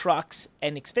from trucks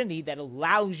and Xfinity that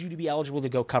allows you to be eligible to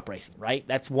go Cup racing, right?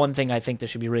 That's one thing I think that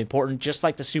should be really important, just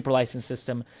like the super license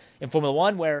system in Formula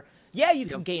One where, you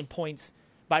can gain points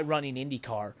by running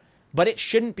IndyCar, but it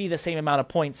shouldn't be the same amount of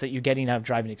points that you're getting out of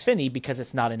driving Xfinity because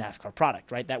it's not a NASCAR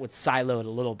product, right? That would silo it a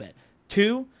little bit.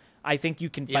 Two, I think you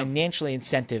can financially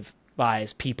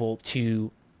incentivize people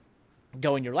to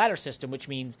go in your ladder system, which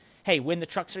means, hey, win the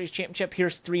Truck Series Championship,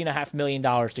 here's $3.5 million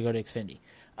to go to Xfinity.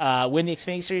 Win the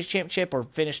Xfinity Series Championship or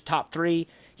finish top 3,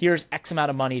 here's X amount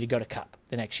of money to go to Cup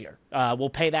the next year. We'll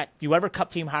pay that. Whoever Cup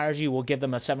team hires you, we'll give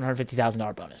them a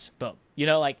 $750,000 bonus. Boom.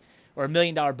 Or $1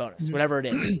 million bonus, whatever it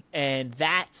is. And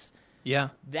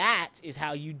that is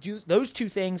how you do those two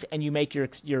things, and you make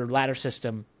your ladder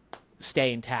system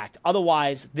stay intact.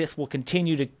 Otherwise, this will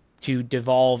continue to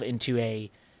devolve into a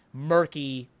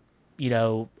murky,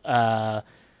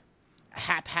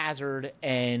 haphazard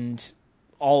and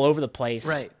all over the place.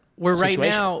 Right. Where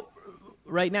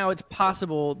right now it's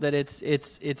possible that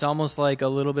it's almost like a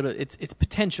little bit of it's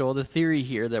potential. The theory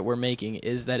here that we're making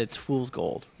is that it's fool's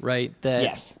gold, right?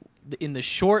 That in the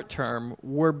short term,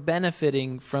 we're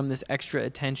benefiting from this extra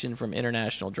attention from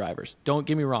international drivers. Don't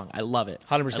get me wrong. I love it.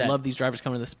 100%. I love these drivers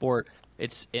coming to the sport.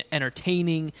 It's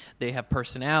entertaining. They have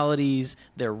personalities.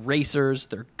 They're racers.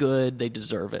 They're good. They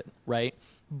deserve it, right?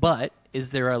 But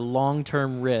is there a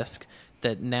long-term risk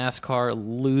that NASCAR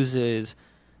loses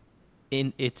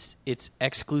in its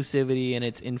exclusivity and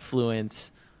its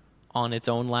influence on its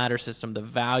own ladder system, the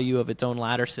value of its own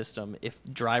ladder system, if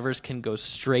drivers can go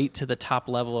straight to the top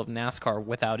level of NASCAR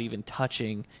without even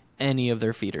touching any of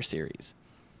their feeder series?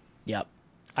 Yep.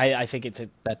 I think it's a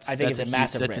massive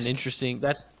risk. That's an interesting.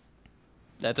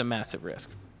 That's a massive risk.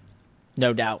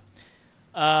 No doubt.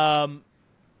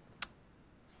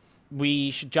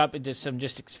 We should jump into some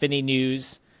just Xfinity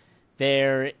news.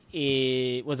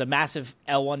 Was a massive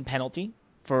L1 penalty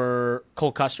for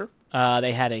Cole Custer.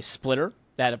 They had a splitter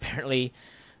that apparently,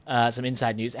 some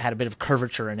inside news, had a bit of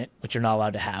curvature in it, which you're not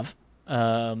allowed to have.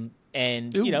 Ooh.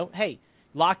 Hey,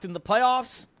 locked in the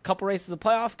playoffs, couple races in the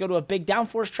playoff, go to a big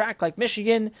downforce track like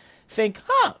Michigan, think,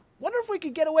 wonder if we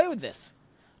could get away with this.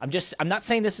 I'm not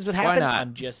saying this is what happened. not?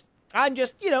 I'm just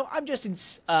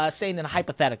saying in a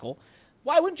hypothetical.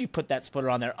 Why wouldn't you put that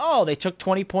splitter on there? Oh, they took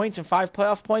 20 points and 5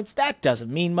 playoff points. That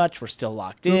doesn't mean much. We're still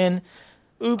locked in.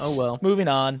 Oops. Oh, well. Moving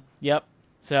on. Yep.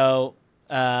 So,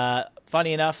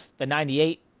 funny enough, the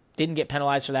 98 didn't get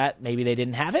penalized for that. Maybe they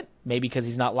didn't have it. Maybe because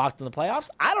he's not locked in the playoffs.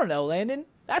 I don't know, Landon.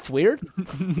 That's weird.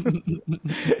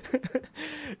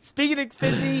 Speaking of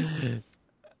Xfinity.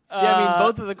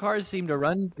 Both of the cars seem to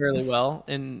run fairly well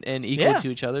and equal to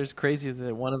each other. It's crazy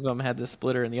that one of them had the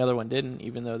splitter and the other one didn't,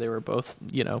 even though they were both,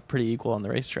 pretty equal on the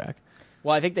racetrack.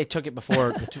 Well, I think they took it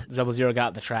before the 0-0 got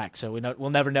in the track, so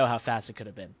we'll never know how fast it could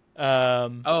have been. I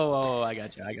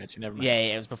got you. Never mind. Yeah,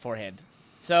 it was beforehand.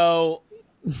 So,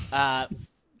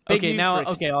 okay,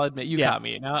 I'll admit you caught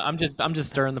me. Now I'm just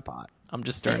stirring the pot.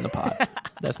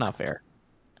 That's not fair.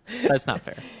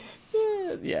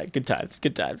 Yeah, good times.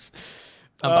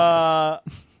 I'm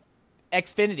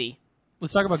Xfinity.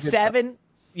 Let's talk about good seven. stuff.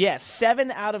 Yeah,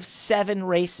 7 out of 7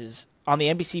 races on the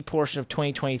NBC portion of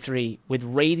 2023 with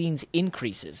ratings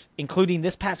increases, including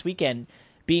this past weekend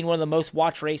being one of the most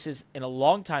watched races in a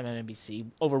long time on NBC.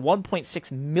 Over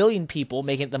 1.6 million people,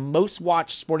 making it the most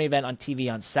watched sporting event on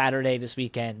TV on Saturday this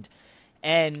weekend.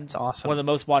 And That's awesome. One of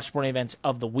the most watched sporting events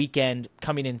of the weekend,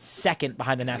 coming in second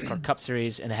behind the NASCAR Cup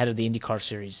Series and ahead of the IndyCar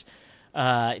Series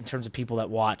in terms of people that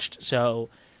watched. So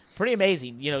pretty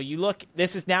amazing. You look,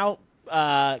 this is now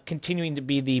continuing to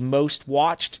be the most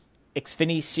watched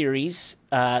Xfinity Series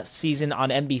season on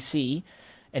NBC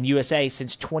and USA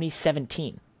since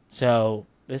 2017. So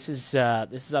this is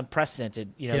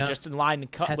unprecedented. Just in line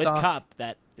with Cup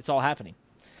that it's all happening.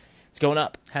 It's going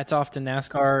up. Hats off to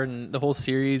NASCAR and the whole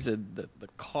series, the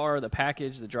car, the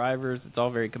package, the drivers. It's all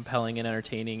very compelling and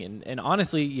entertaining. And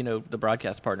honestly, the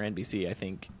broadcast partner NBC, I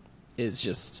think, is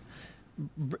just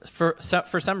for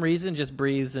some reason just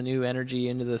breathes a new energy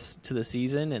into the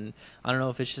season. And I don't know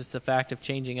if it's just the fact of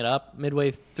changing it up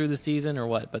midway through the season or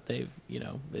what, but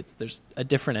there's a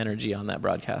different energy on that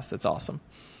broadcast. That's awesome.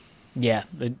 Yeah,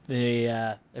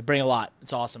 they bring a lot.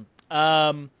 It's awesome.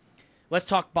 Let's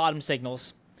talk bottom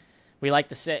signals. We like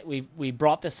to say we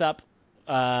brought this up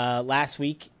last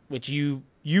week, which you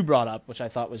brought up, which I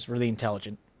thought was really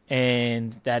intelligent,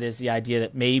 and that is the idea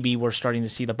that maybe we're starting to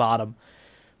see the bottom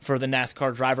for the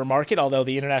NASCAR driver market. Although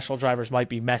the international drivers might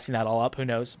be messing that all up, who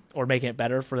knows, or making it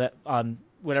better for that on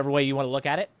whatever way you want to look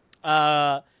at it.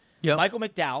 Michael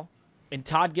McDowell and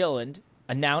Todd Gilliland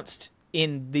announced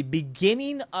in the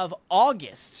beginning of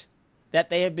August that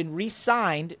they have been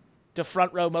re-signed to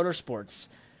Front Row Motorsports.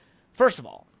 First of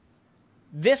all,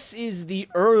 this is the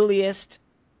earliest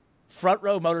Front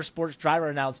Row Motorsports driver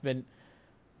announcement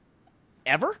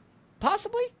ever,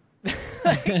 possibly.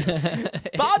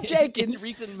 Bob Jenkins, in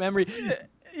recent memory,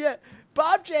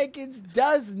 Bob Jenkins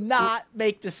does not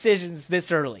make decisions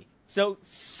this early. So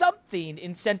something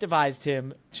incentivized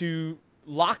him to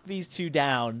lock these two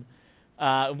down.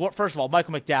 First of all,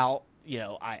 Michael McDowell,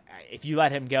 if you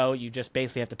let him go, you just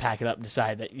basically have to pack it up and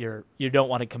decide that you don't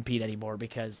want to compete anymore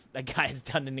because that guy has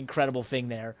done an incredible thing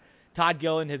there. Todd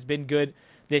Gilliland has been good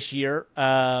this year,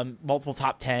 multiple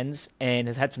top 10s, and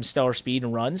has had some stellar speed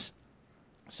and runs.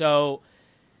 So,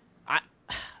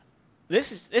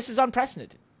 this is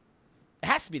unprecedented. It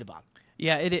has to be the bottom.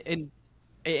 Yeah,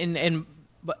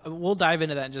 but we'll dive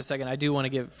into that in just a second. I do want to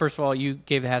give, first of all, you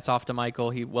gave the hats off to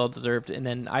Michael. He well-deserved. And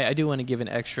then I do want to give an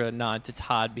extra nod to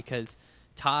Todd because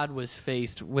Todd was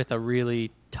faced with a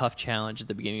really tough challenge at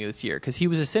the beginning of this year because he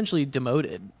was essentially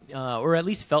demoted, or at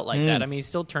least felt like that. I mean, he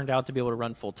still turned out to be able to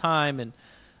run full-time,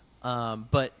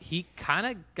 but he kind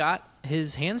of got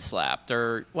his hand slapped.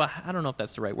 I don't know if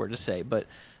that's the right word to say, but,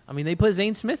 I mean, they put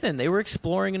Zane Smith in. They were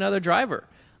exploring another driver.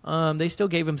 They still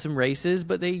gave him some races,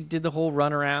 but they did the whole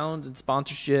runaround and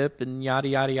sponsorship and yada,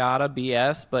 yada, yada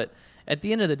BS. But at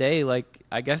the end of the day,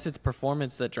 I guess it's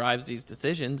performance that drives these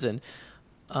decisions. And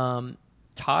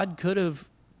Todd could have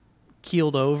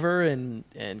keeled over and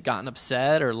gotten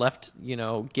upset or left,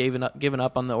 given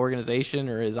up on the organization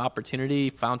or his opportunity,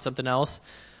 found something else.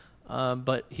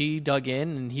 But he dug in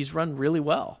and he's run really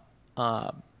well.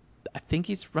 I think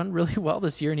he's run really well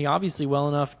this year, and he obviously well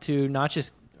enough to not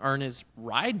just earn his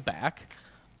ride back,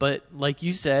 But like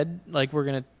you said, like we're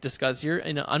going to discuss here,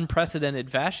 in an unprecedented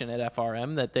fashion at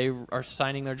FRM, that they are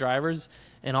signing their drivers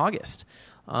in August.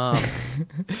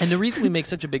 And the reason we make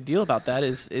such a big deal about that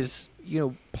is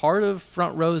part of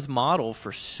Front Row's model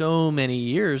for so many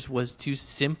years was to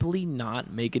simply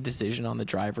not make a decision on the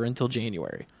driver until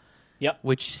January. Yep.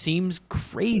 Which seems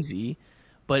crazy,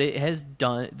 but they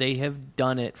have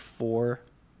done it for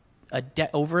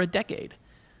over a decade.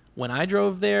 When I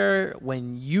drove there,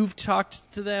 when you've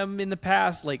talked to them in the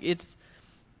past, like it's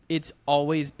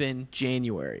always been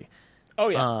January. Oh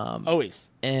yeah. Always.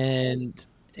 And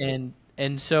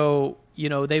so,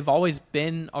 they've always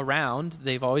been around.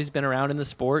 They've always been around in the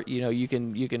sport. You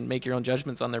can make your own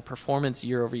judgments on their performance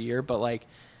year over year, but like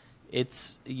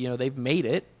it's, they've made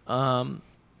it.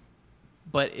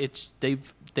 But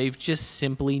they've just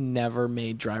simply never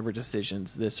made driver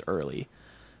decisions this early.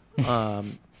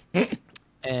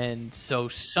 And so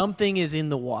something is in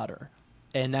the water.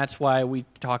 And that's why we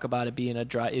talk about it being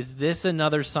is this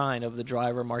another sign of the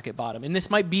driver market bottom? And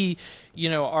this might be,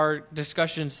 our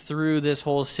discussions through this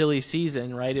whole silly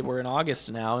season, right? We're in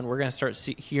August now, and we're going to start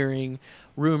hearing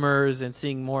rumors and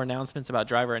seeing more announcements about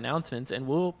driver announcements.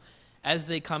 And as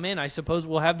they come in, I suppose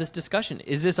we'll have this discussion.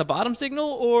 Is this a bottom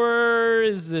signal, or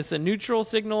is this a neutral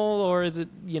signal, or is it,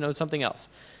 something else?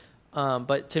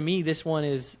 But to me, this one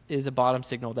is a bottom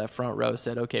signal that Front Row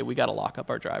said, okay, we got to lock up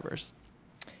our drivers.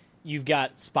 You've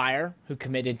got Spire, who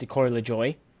committed to Corey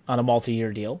LaJoie on a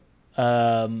multi-year deal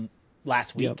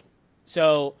last week. Yep.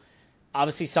 So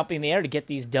obviously something in the air to get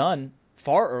these done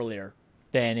far earlier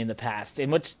than in the past.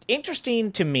 And what's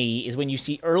interesting to me is when you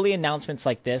see early announcements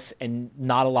like this and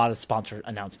not a lot of sponsor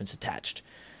announcements attached.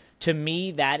 To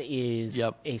me, that is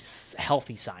a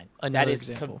healthy sign. Another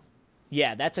example.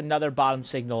 That's another bottom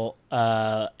signal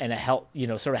and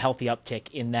a sort of healthy uptick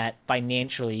in that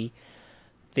financially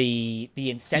the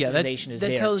incentivization is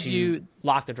there tells to you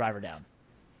lock the driver down.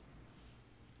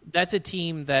 That's a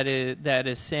team that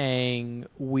is saying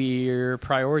we're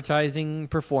prioritizing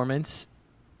performance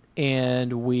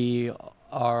and we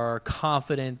are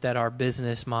confident that our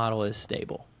business model is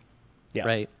stable. Yeah.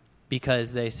 Right?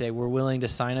 Because they say we're willing to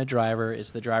sign a driver.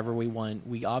 It's the driver we want.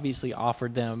 We obviously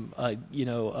offered them a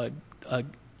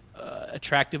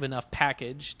attractive enough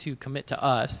package to commit to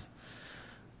us.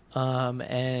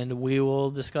 And we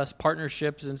will discuss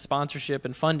partnerships and sponsorship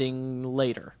and funding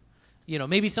later.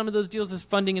 Maybe some of those deals as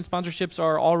funding and sponsorships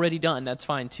are already done. That's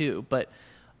fine too. But,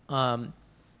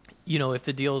 if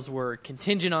the deals were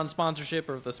contingent on sponsorship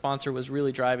or if the sponsor was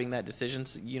really driving that decision,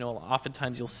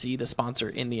 oftentimes you'll see the sponsor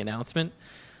in the announcement.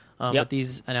 But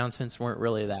these announcements weren't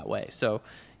really that way. So,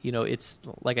 it's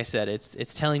like I said,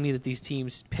 it's telling me that these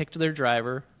teams picked their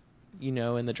driver,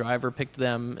 and the driver picked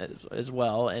them as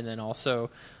well. And then also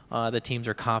the teams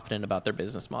are confident about their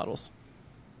business models.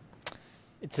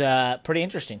 It's pretty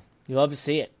interesting. You love to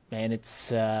see it, man.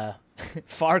 It's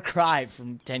far cry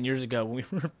from 10 years ago when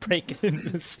we were breaking into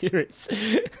the series.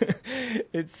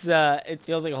 It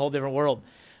feels like a whole different world.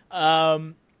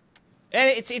 And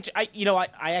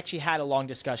I actually had a long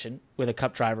discussion with a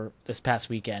Cup driver this past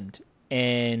weekend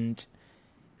and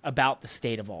about the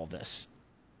state of all this.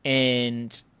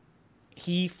 And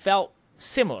he felt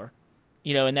similar,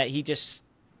 in that he just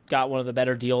got one of the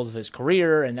better deals of his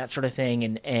career and that sort of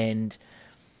thing. And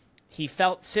he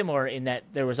felt similar in that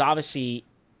there was obviously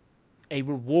a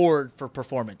reward for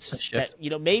performance that,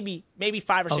 maybe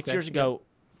 5 or 6 years ago,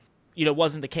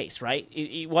 wasn't the case, right?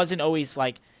 It wasn't always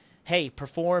like, hey,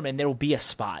 perform and there will be a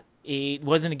spot. It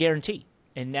wasn't a guarantee.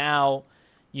 And now,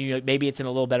 maybe it's in a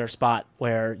little better spot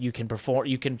where you can perform,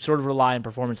 you can sort of rely on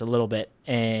performance a little bit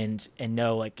and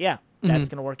know like, that's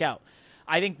going to work out.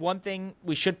 I think one thing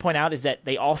we should point out is that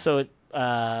they also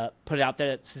put it out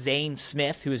there that Zane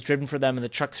Smith, who has driven for them in the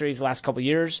Truck Series the last couple of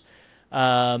years,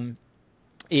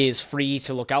 is free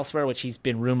to look elsewhere, which he's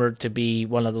been rumored to be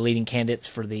one of the leading candidates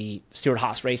for the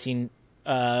Stewart-Haas Racing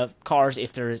cars,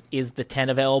 if there is the 10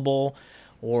 available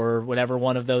or whatever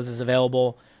one of those is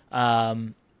available.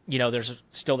 There's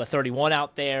still the 31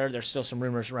 out there. There's still some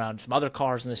rumors around some other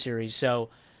cars in the series. So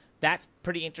that's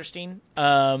pretty interesting,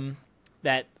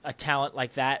 that a talent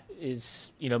like that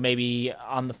is, maybe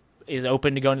is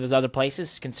open to going to those other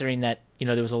places, considering that,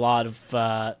 there was a lot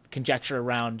of conjecture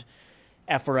around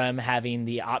FRM having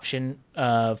the option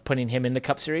of putting him in the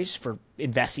Cup Series for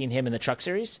investing him in the Truck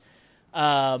Series.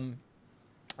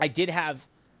 I did have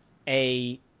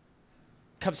a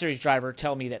Cup Series driver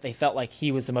tell me that they felt like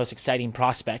he was the most exciting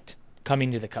prospect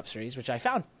coming to the Cup Series, which I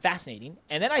found fascinating.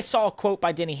 And then I saw a quote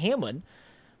by Denny Hamlin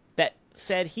that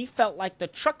said he felt like the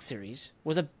Truck Series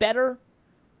was a better,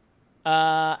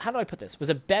 was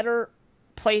a better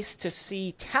place to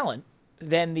see talent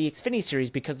than the Xfinity Series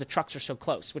because the trucks are so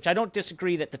close, which I don't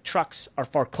disagree that the trucks are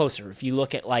far closer. If you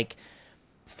look at like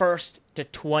first to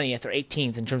 20th or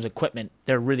 18th in terms of equipment,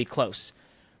 they're really close.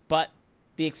 But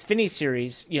the Xfinity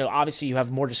Series, obviously you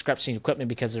have more discrepancy in equipment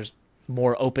because there's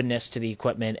more openness to the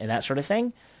equipment and that sort of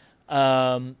thing,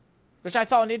 which I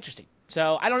found interesting.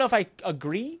 So I don't know if I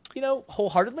agree,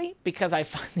 wholeheartedly, because I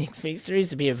find the Xfinity Series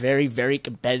to be a very, very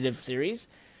competitive series.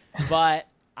 But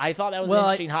I thought that was an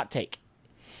interesting hot take.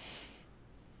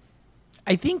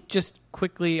 I think just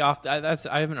quickly I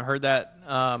haven't heard that.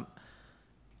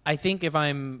 I think if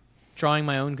I'm drawing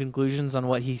my own conclusions on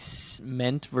what he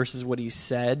meant versus what he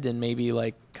said, and maybe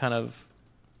like kind of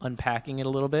unpacking it a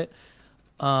little bit,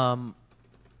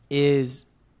 is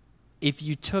if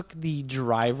you took the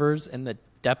drivers and the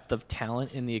depth of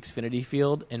talent in the Xfinity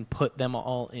field and put them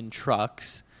all in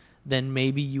trucks, then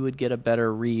maybe you would get a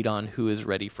better read on who is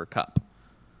ready for Cup.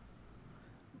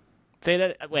 Say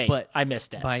that. Wait, but I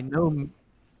missed that.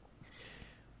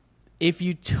 If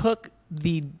you took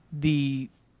the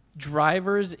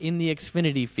drivers in the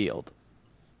Xfinity field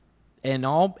and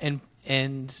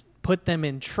put them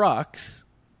in trucks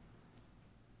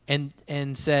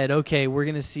and said, okay, we're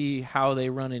going to see how they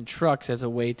run in trucks as a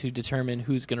way to determine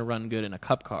who's going to run good in a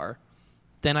Cup car,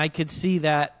 then I could see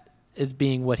that as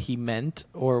being what he meant,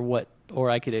 or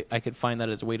I could find that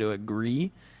as a way to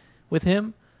agree with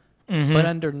him. Mm-hmm. But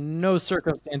under no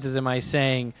circumstances am I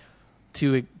saying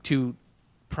to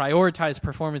prioritize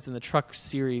performance in the truck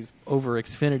series over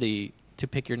Xfinity to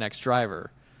pick your next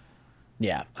driver.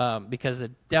 Yeah. Because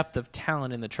the depth of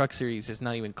talent in the truck series is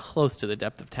not even close to the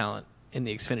depth of talent in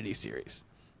the Xfinity series.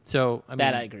 So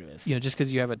I agree with. Just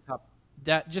because you have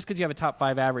a top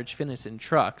 5 average finish in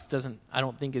trucks I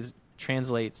don't think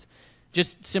translates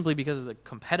just simply because of the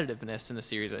competitiveness in the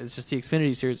series. It's just the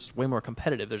Xfinity series is way more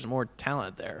competitive. There's more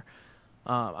talent there.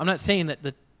 I'm not saying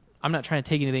that I'm not trying to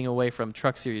take anything away from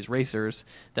truck series racers,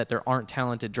 that there aren't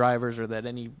talented drivers or that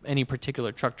any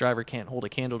particular truck driver can't hold a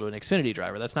candle to an Xfinity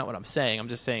driver. That's not what I'm saying. I'm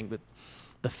just saying that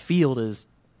the field is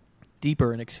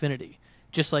deeper in Xfinity,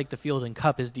 just like the field in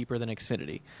Cup is deeper than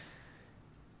Xfinity.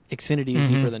 Xfinity is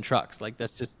deeper than trucks. Like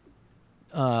that's just,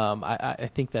 I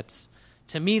think that's,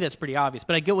 to me, that's pretty obvious.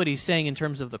 But I get what he's saying in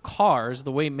terms of the cars,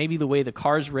 the way the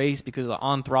cars race because of the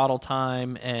on throttle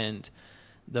time and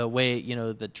the way,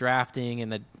 the drafting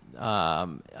and the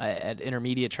at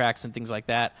intermediate tracks and things like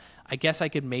that. I guess I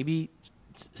could maybe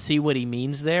see what he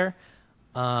means there.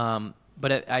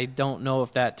 But I don't know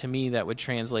if that would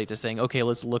translate to saying, okay,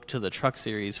 let's look to the truck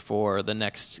series for the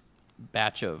next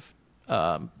batch of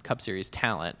Cup Series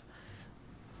talent.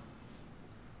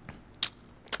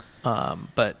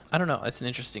 But I don't know. It's an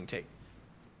interesting take.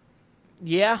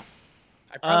 Yeah.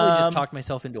 I probably just talked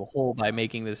myself into a hole by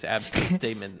making this absolute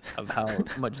statement of how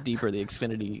much deeper the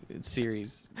Xfinity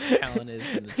series talent is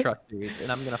than the truck series.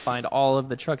 And I'm going to find all of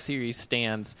the truck series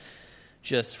stands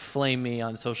just flame me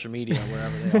on social media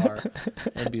wherever they are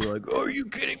and be like, oh, are you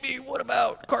kidding me? What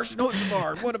about Carson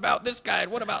Hocevar? What about this guy?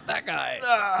 What about that guy?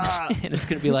 And it's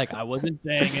going to be like, I wasn't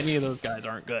saying any of those guys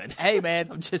aren't good. Hey,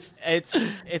 man,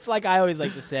 it's like I always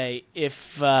like to say,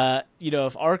 if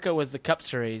ARCA was the Cup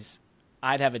Series,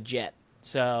 I'd have a jet.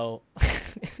 So,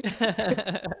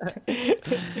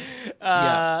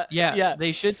 yeah.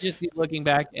 They should just be looking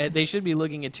back. They should be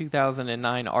looking at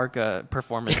 2009 ARCA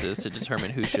performances to determine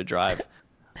who should drive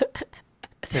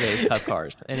today's Cup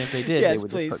cars. And if they did, they would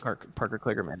just put Parker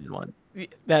Kligerman in one.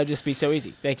 That would just be so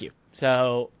easy. Thank you.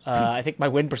 So, I think my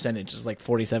win percentage is like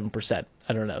 47%.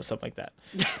 I don't know, something like that.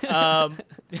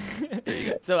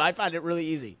 So I find it really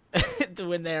easy to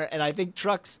win there, and I think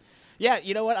trucks. Yeah,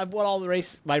 you know what? I've won all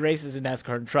my races in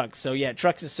NASCAR and trucks. So, yeah,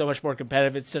 trucks is so much more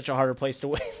competitive. It's such a harder place to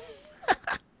win.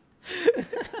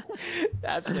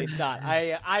 Absolutely not.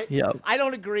 I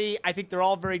don't agree. I think they're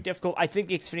all very difficult. I think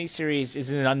the Xfinity Series is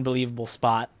in an unbelievable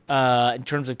spot in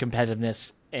terms of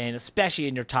competitiveness, and especially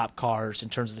in your top cars in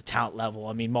terms of the talent level.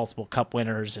 I mean, multiple Cup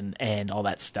winners and all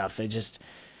that stuff. They just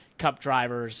Cup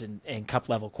drivers and Cup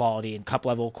level quality and Cup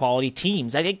level quality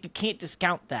teams. I think you can't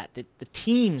discount that the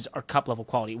teams are Cup level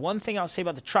quality. One thing I'll say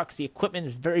about the trucks, the equipment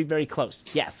is very, very close.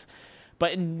 Yes.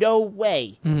 But in no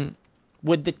way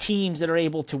would the teams that are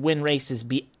able to win races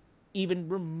be even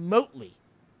remotely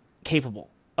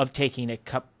capable of taking a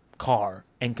Cup car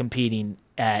and competing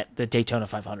at the Daytona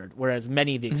 500, whereas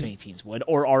many of the Xfinity teams would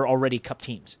or are already Cup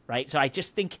teams, right? So I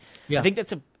just think I think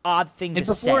that's an odd thing to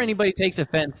say. Before anybody takes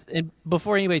offense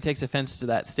to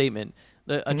that statement,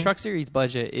 a Truck Series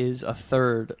budget is a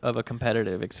third of a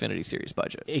competitive Xfinity Series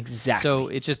budget. Exactly. So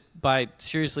it's just by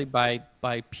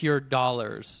pure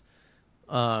dollars,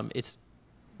 it's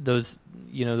those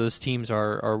teams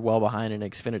are well behind an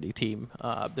Xfinity team.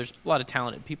 There's a lot of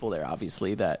talented people there,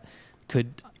 obviously, that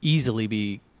could easily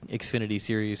be Xfinity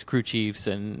Series crew chiefs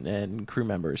and crew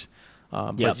members.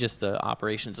 But just the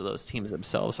operations of those teams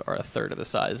themselves are a third of the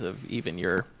size of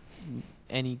even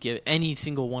any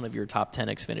single one of your top 10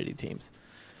 Xfinity teams.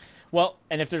 Well,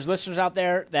 and if there's listeners out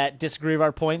there that disagree with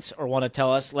our points or want to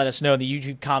let us know in the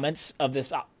YouTube comments of this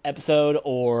episode,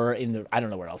 or I don't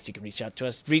know where else you can reach out to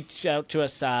us. Reach out to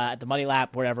us at the Money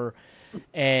Lap, wherever,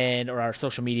 or our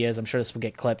social medias. I'm sure this will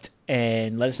get clipped,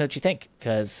 and let us know what you think,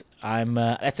 because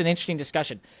that's an interesting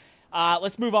discussion.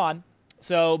 Let's move on.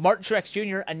 So Martin Truex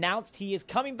Jr. announced he is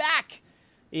coming back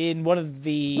in one of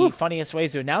the funniest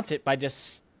ways to announce it, by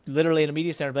just literally in a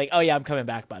media center, like, "Oh yeah, I'm coming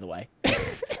back, by the way."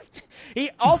 He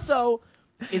also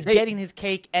is getting his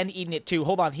cake and eating it too.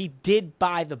 Hold on. He did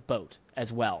buy the boat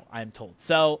as well, I'm told.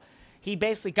 So he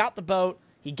basically got the boat.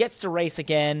 He gets to race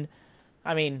again.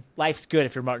 I mean, life's good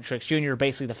if you're Martin Truex Jr.,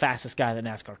 basically the fastest guy in the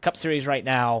NASCAR Cup Series right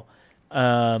now.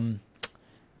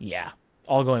 Yeah,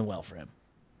 all going well for him.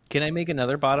 Can I make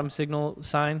another bottom signal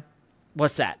sign?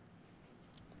 What's that?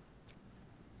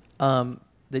 The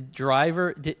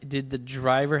driver, did the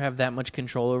driver have that much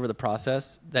control over the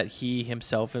process that he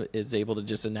himself is able to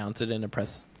just announce it in a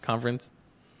press conference?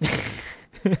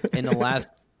 In the last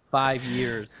 5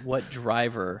 years, what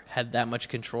driver had that much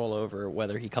control over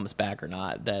whether he comes back or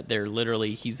not? That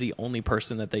he's the only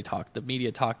person that the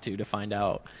media talked to find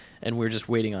out, and we're just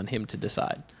waiting on him to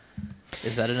decide.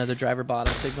 Is that another driver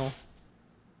bottom signal?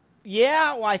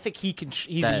 Yeah, well, I think he's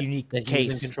a unique case.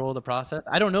 He's in control of the process.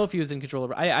 I don't know if he was in control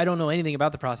of. I don't know anything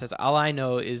about the process. All I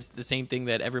know is the same thing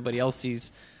that everybody else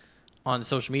sees on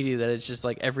social media. That it's just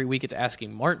like every week it's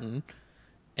asking Martin,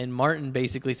 and Martin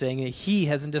basically saying he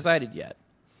hasn't decided yet.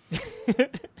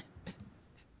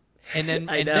 and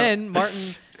then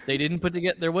Martin, they didn't put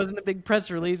together. There wasn't a big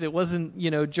press release. It wasn't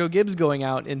Joe Gibbs going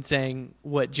out and saying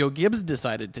what Joe Gibbs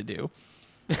decided to do.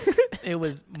 It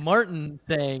was Martin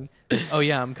saying, "Oh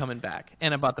yeah, I'm coming back,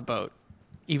 and I bought the boat,"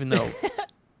 even though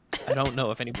I don't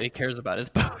know if anybody cares about his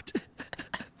boat.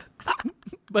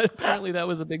 But apparently that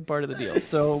was a big part of the deal.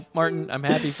 So Martin, I'm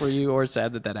happy for you, or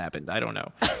sad that happened. I don't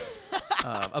know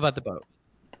about the boat.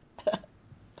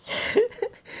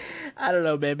 I don't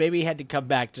know, man. Maybe he had to come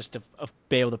back just to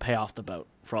be able to pay off the boat,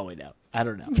 for all we know. I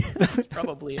don't know. That's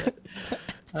probably it.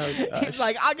 Oh, he's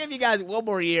like, "I'll give you guys one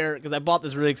more year because I bought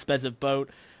this really expensive boat.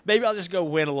 Maybe I'll just go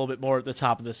win a little bit more at the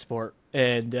top of the sport,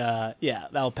 and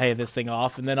that'll pay this thing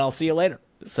off, and then I'll see you later."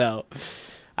 So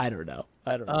I don't know.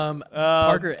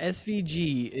 Parker,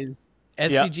 SVG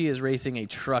is racing a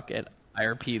truck at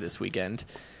IRP this weekend,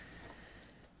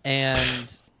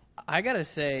 and I gotta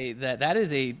say that's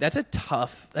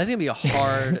gonna be a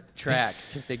hard track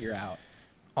to figure out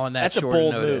on that short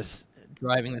notice.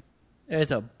 Driving this,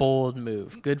 it's a bold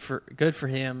move. Good for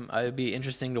him. It'd be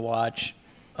interesting to watch.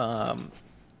 I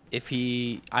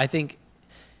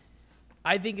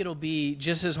think it'll be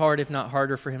just as hard, if not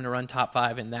harder, for him to run top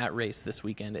 5 in that race this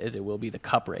weekend as it will be the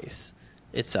Cup race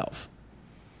itself.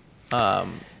 So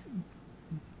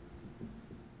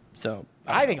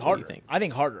I think harder. I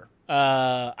think harder.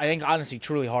 I think honestly,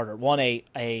 truly harder. One,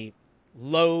 a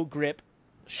low grip,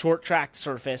 short track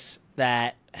surface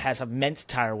that has immense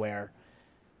tire wear,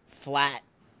 flat,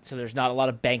 so there's not a lot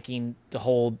of banking to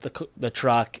hold the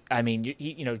truck. I mean,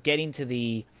 getting to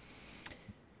the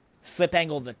slip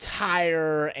angle of the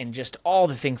tire and just all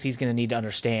the things he's going to need to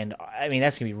understand. I mean,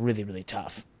 that's going to be really, really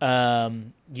tough. It's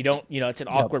an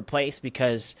awkward place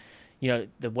because,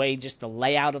 the way, just the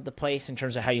layout of the place in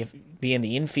terms of how you be in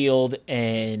the infield,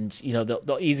 and,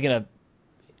 he's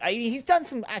done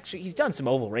some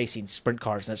oval racing, sprint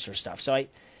cars and that sort of stuff. So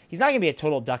he's not going to be a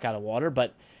total duck out of water,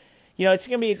 but that's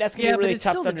going to be a really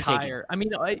tough undertaking. I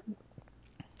mean,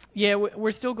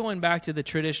 we're still going back to the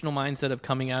traditional mindset of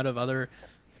coming out of other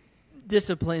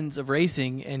disciplines of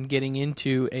racing and getting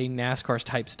into a NASCAR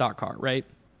type stock car, right?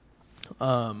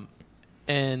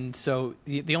 And so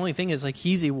the only thing is, like,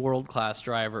 he's a world-class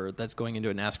driver that's going into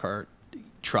a NASCAR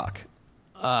truck.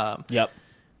 Yep.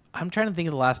 I'm trying to think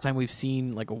of the last time we've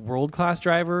seen like a world-class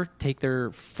driver take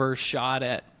their first shot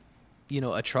at,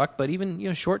 a truck, but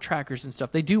even, short trackers and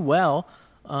stuff, they do well.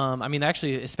 I mean,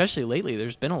 actually, especially lately,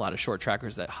 there's been a lot of short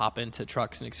trackers that hop into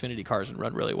trucks and Xfinity cars and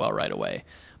run really well right away.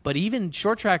 But even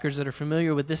short trackers that are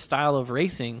familiar with this style of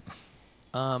racing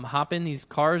hop in these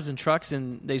cars and trucks,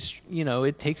 and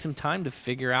it takes some time to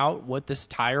figure out what this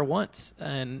tire wants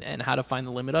and how to find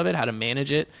the limit of it, how to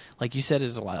manage it. Like you said,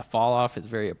 there's a lot of fall off. It's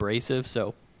very abrasive.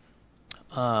 So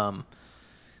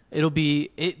it'll be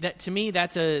that to me.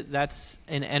 That'll be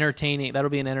an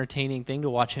entertaining thing to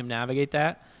watch him navigate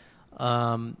that.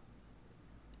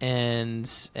 and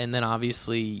then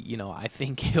obviously, I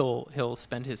think he'll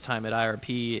spend his time at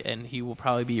IRP, and he will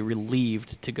probably be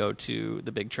relieved to go to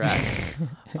the big track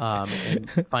and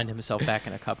find himself back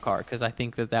in a Cup car, because I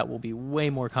think that will be way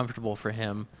more comfortable for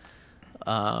him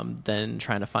than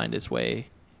trying to find his way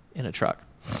in a truck.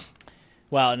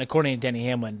 Well, and according to Denny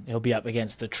Hamlin, he'll be up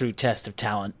against the true test of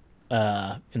talent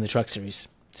in the Truck Series.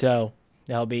 So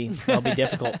that'll be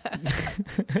difficult.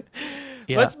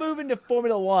 Yeah. Let's move into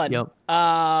Formula One. Yep.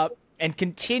 And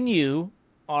continue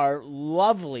our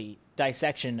lovely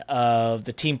dissection of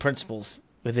the team principles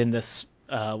within this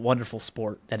wonderful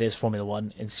sport that is Formula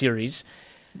One and series.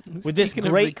 With this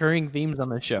Speaking great of recurring themes on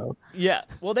the show. Yeah.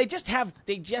 Well,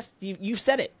 you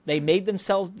said it. They made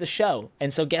themselves the show.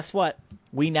 And so guess what?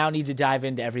 We now need to dive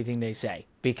into everything they say,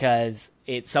 because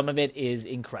some of it is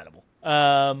incredible.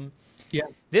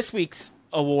 This week's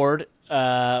award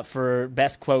for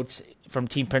best quotes from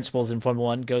team principals in Formula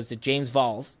One goes to James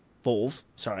Voles,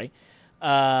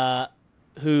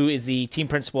 who is the team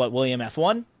principal at William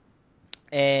F1.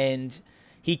 And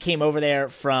he came over there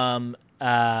from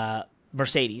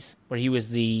Mercedes, where he was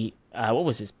the head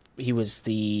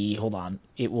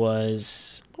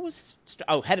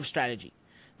of strategy.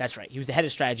 That's right. He was the head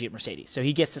of strategy at Mercedes. So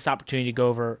he gets this opportunity to go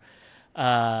over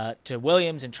to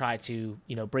Williams and try to,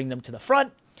 bring them to the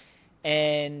front.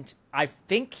 And I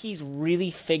think he's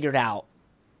really figured out,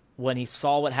 when he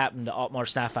saw what happened to Otmar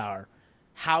Szafnauer,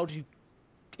 how to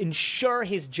ensure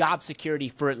his job security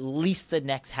for at least the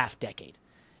next half decade.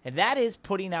 And that is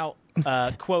putting out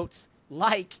quotes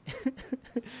like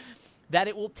that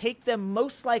it will take them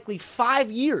most likely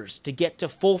 5 years to get to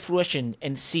full fruition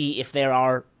and see if there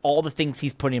are all the things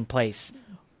he's put in place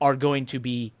are going to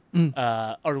be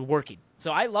are working.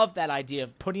 So I love that idea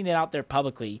of putting it out there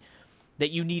publicly, that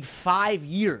you need 5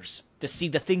 years to see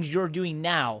the things you're doing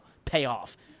now pay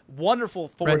off. Wonderful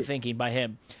forward thinking by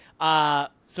him.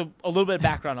 So a little bit of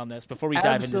background on this before we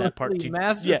dive into that part 2.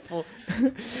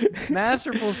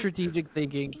 Masterful strategic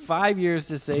thinking. 5 years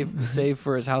to save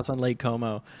for his house on Lake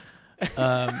Como.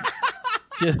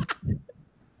 Just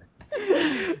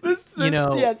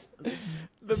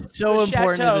so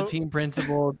important as a team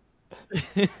principal.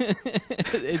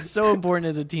 It's so important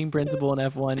as a team principal in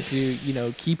F1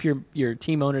 to, keep your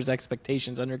team owner's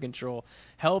expectations under control.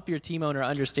 Help your team owner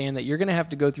understand that you're going to have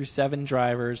to go through 7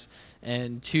 drivers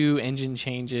and 2 engine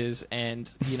changes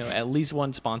and, at least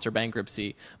 1 sponsor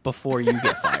bankruptcy before you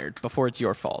get fired, before it's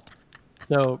your fault.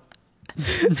 So,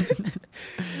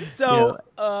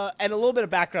 and a little bit of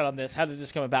background on this. How did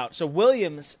this come about? So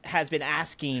Williams has been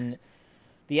asking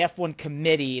the F1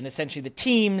 committee and essentially the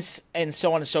teams and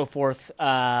so on and so forth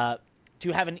to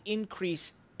have an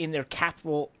increase in their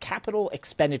capital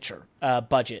expenditure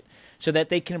budget so that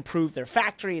they can improve their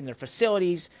factory and their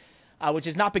facilities, which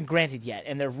has not been granted yet.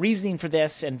 And their reasoning for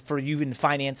this, and for you in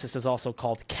finance, this is also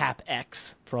called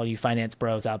CapEx for all you finance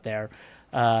bros out there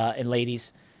and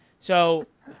ladies. So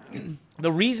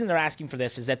the reason they're asking for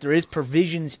this is that there is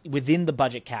provisions within the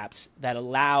budget caps that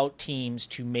allow teams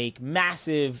to make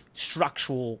massive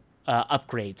structural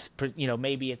upgrades.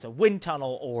 Maybe it's a wind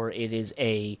tunnel or it is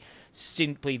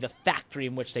simply the factory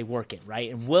in which they work in,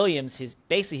 right? And Williams, his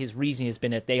reasoning has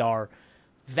been that they are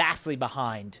vastly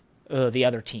behind the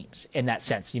other teams in that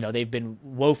sense. They've been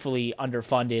woefully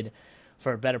underfunded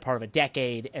for a better part of a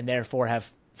decade and therefore have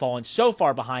fallen so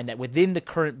far behind that within the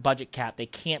current budget cap, they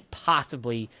can't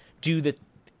possibly do the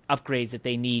upgrades that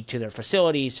they need to their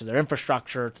facilities, to their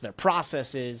infrastructure, to their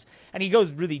processes. And he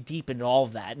goes really deep into all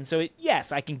of that. And so,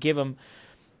 yes, I can give him,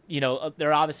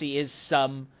 there obviously is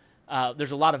some,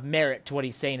 there's a lot of merit to what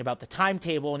he's saying about the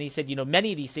timetable. And he said,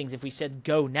 many of these things, if we said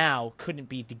go now, couldn't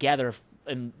be together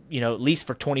in, at least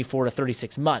for 24 to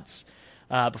 36 months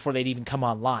before they'd even come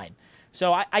online.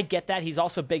 So I get that. He's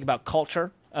also big about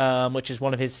culture. Which is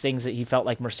one of his things, that he felt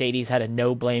like Mercedes had a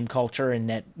no-blame culture and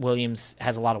that Williams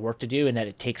has a lot of work to do and that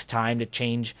it takes time to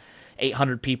change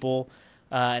 800 people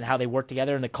and how they work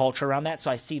together and the culture around that.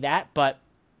 So I see that. But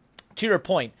to your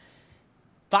point,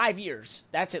 5 years,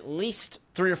 that's at least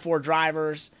 3 or 4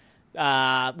 drivers,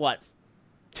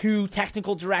 2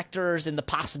 technical directors, and the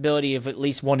possibility of at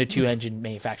least 1 to 2 engine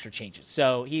manufacturer changes.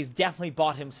 So he's definitely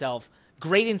bought himself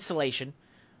great insulation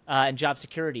and job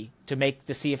security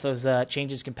to see if those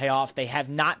changes can pay off. They have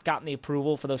not gotten the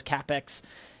approval for those CapEx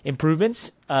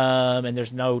improvements, and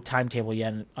there's no timetable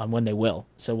yet on when they will.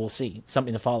 So we'll see.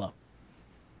 Something to follow.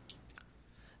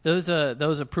 Those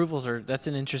approvals that's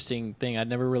an interesting thing. I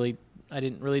didn't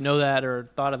really know that or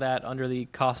thought of that under the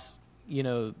cost,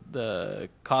 the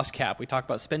cost cap. We talk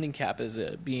about spending cap as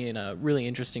being a really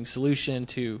interesting solution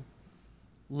to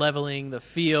leveling the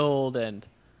field and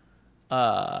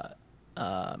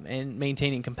and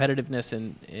maintaining competitiveness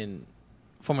in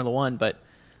Formula One, but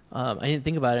I didn't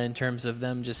think about it in terms of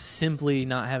them just simply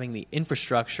not having the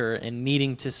infrastructure and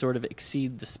needing to sort of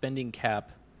exceed the spending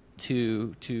cap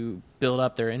to build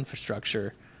up their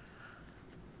infrastructure.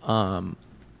 I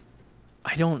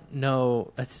don't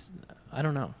know. I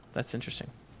don't know. That's interesting.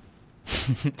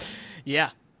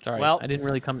 Yeah. Sorry. Well, I didn't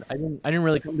really come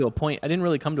to a point. I didn't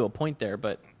really come to a point there,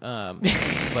 but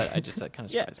but I just that kind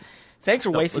of surprised me. Thanks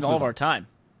for So, wasting let's all move of on. our time.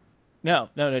 No,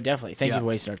 definitely. Thank you for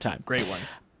wasting our time. Great one.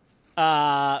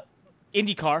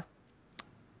 IndyCar.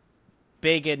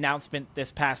 Big announcement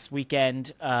this past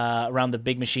weekend around the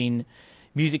Big Machine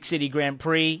Music City Grand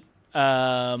Prix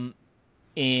for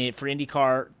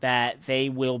IndyCar that they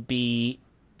will be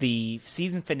the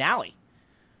season finale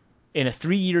in a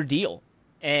 3-year deal,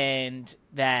 and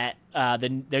that they're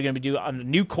going to be doing on a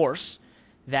new course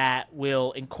that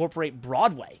will incorporate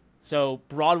Broadway. So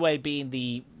Broadway being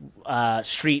the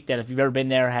street that, if you've ever been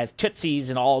there, has Tootsies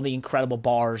and all the incredible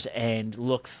bars and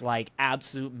looks like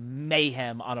absolute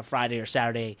mayhem on a Friday or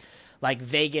Saturday, like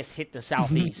Vegas hit the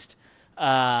Southeast,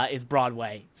 is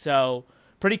Broadway. So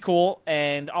pretty cool.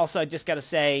 And also, I just got to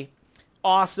say,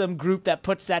 awesome group that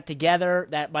puts that together.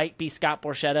 That might be Scott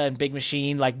Borchetta and Big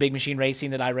Machine, like Big Machine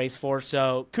Racing that I race for.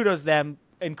 So kudos to them.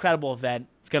 Incredible event.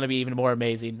 It's going to be even more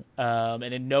amazing. And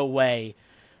in no way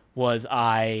was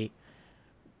I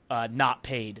not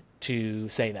paid to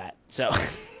say that. So,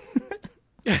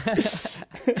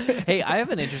 hey, I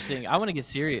have an interesting. I want to get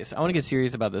serious. I want to get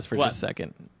serious about this for just a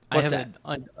second. What's I have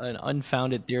an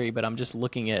unfounded theory, but I'm just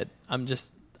looking at.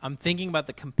 I'm thinking about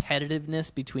the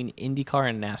competitiveness between IndyCar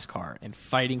and NASCAR and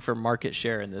fighting for market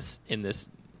share in this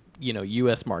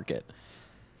U.S. market.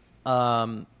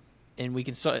 And we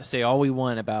can say all we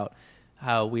want about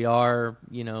how we are,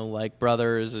 like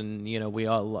brothers, and we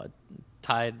all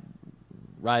tide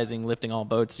rising, lifting all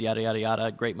boats, yada yada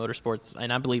yada. Great motorsports,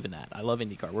 and I believe in that. I love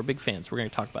IndyCar. We're big fans. We're going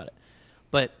to talk about it.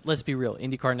 But let's be real: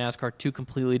 IndyCar and NASCAR, two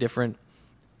completely different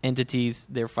entities.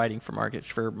 They're fighting for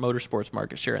motorsports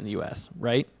market share in the U.S.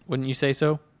 Right? Wouldn't you say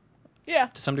so? Yeah,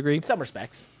 To some degree. in some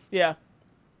respects. Yeah,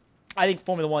 I think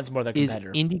Formula One's more their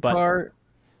competitor.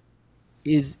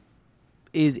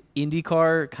 Is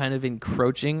IndyCar kind of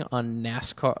encroaching on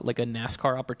NASCAR, like a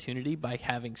NASCAR opportunity, by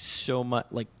having so much,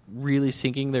 like really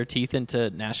sinking their teeth into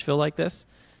Nashville like this?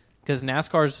 Because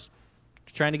NASCAR's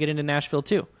trying to get into Nashville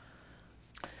too.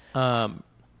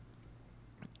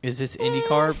 Is this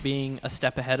IndyCar being a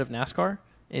step ahead of NASCAR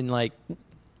in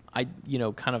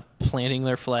kind of planting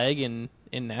their flag in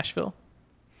Nashville?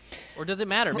 Or does it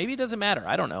matter? Maybe it doesn't matter.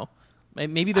 I don't know.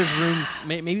 Maybe there's room.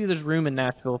 Maybe there's room in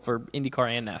Nashville for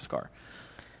IndyCar and NASCAR.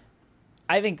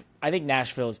 I think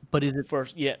Nashville is. But is it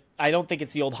first? Yeah, I don't think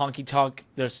it's the old honky tonk.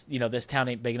 There's this town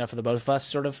ain't big enough for the both of us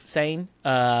sort of saying.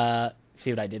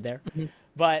 See what I did there? Mm-hmm.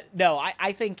 But no,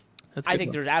 I think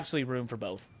there's absolutely room for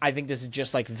both. I think this is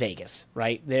just like Vegas,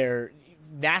 right?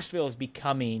 Nashville is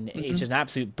becoming it's just an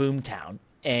absolute boom town,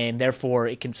 and therefore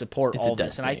it can support all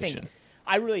this. And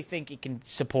I really think it can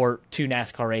support 2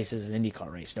 NASCAR races and an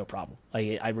IndyCar race, no problem.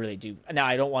 Like, I really do. Now,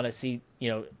 I don't want to see,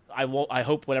 I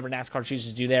hope whatever NASCAR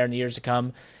chooses to do there in the years to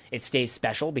come, it stays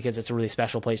special, because it's a really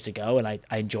special place to go, and I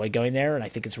enjoy going there, and I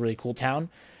think it's a really cool town.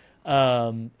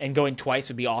 And going twice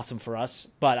would be awesome for us,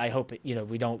 but I hope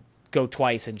we don't go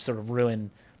twice and sort of ruin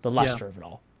the luster of it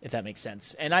all, if that makes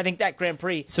sense. And I think that Grand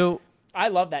Prix. So I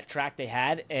love that track they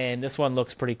had, and this one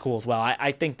looks pretty cool as well.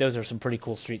 I think those are some pretty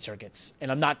cool street circuits.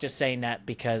 And I'm not just saying that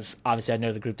because, obviously, I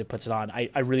know the group that puts it on.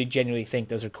 I really genuinely think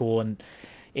those are cool, and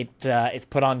it's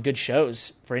put on good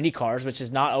shows for Indy cars, which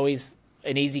is not always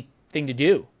an easy thing to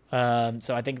do.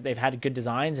 So I think they've had good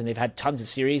designs, and they've had tons of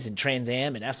series and Trans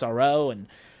Am and SRO and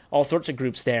all sorts of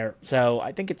groups there. So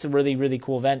I think it's a really, really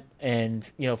cool event. And,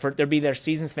 for there be their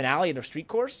season's finale and their street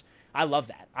course, I love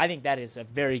that. I think that is a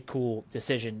very cool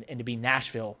decision, and to be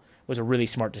Nashville was a really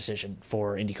smart decision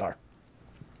for IndyCar.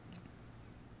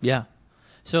 Yeah.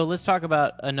 So let's talk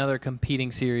about another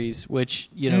competing series, which,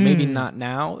 maybe not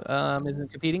now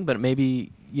isn't competing, but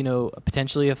maybe,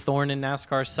 potentially a thorn in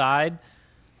NASCAR's side.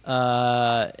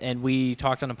 And we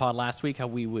talked on a pod last week how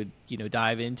we would,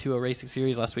 dive into a racing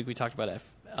series. Last week we talked about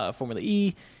Formula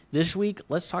E. This week,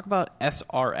 let's talk about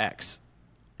SRX.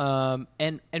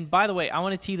 And by the way, I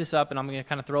want to tee this up, and I'm going to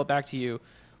kind of throw it back to you.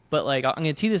 But I'm going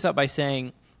to tee this up by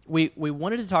saying we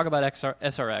wanted to talk about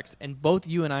SRX, and both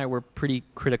you and I were pretty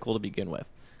critical to begin with.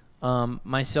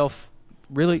 Myself,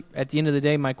 really, at the end of the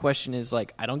day, my question is I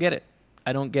don't get it.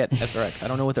 I don't get SRX. I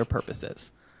don't know what their purpose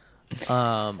is.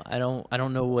 I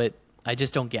don't know what. I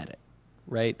just don't get it,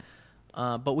 right?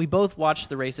 But we both watched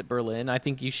the race at Berlin. I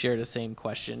think you share the same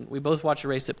question. We both watched the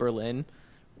race at Berlin.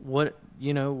 what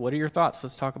are your thoughts?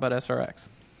 Let's talk about SRX.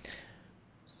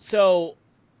 So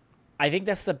I think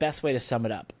that's the best way to sum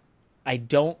it up. I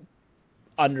don't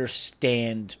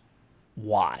understand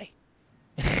why.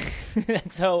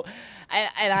 So,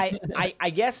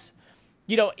 I guess,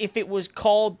 if it was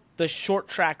called the short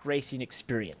track racing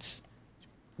experience,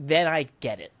 then I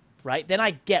get it, right? Then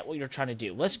I get what you're trying to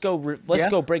do. Let's go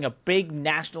bring a big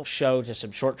national show to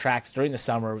some short tracks during the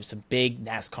summer with some big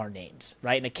NASCAR names,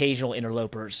 right? And occasional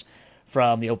interlopers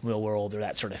from the open wheel world or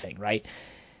that sort of thing, right?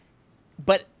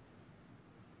 But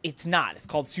it's not. It's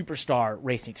called Superstar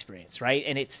Racing Experience, right?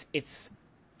 And it's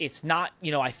not,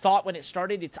 I thought when it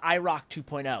started, it's IROC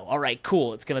 2.0. All right,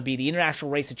 cool. It's going to be the International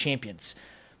Race of Champions.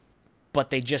 But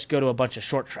they just go to a bunch of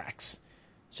short tracks.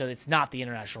 So it's not the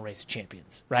International Race of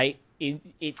Champions, right?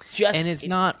 It's just... And it's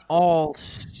not all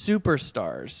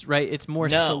superstars, right? It's more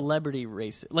celebrity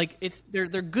races. Like, they're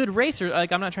good racers.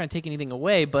 Like, I'm not trying to take anything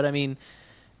away, but I mean,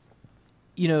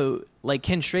 like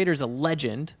Ken Schrader's a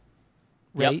legend,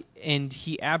 right? Yep. And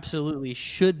he absolutely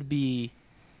should be...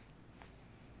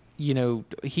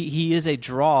 he is a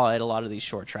draw at a lot of these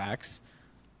short tracks.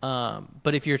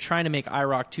 But if you're trying to make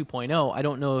IROC 2.0, I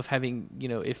don't know if having,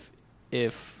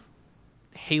 if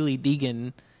Haley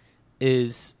Deegan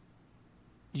is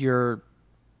your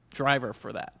driver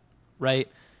for that, right?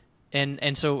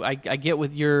 And so I get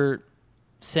what you're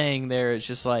saying there. It's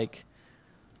just like,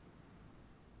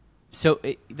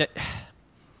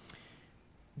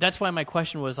 that's why my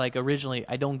question was like originally,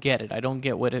 I don't get it. I don't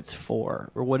get what it's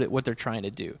for or what they're trying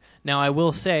to do. Now, I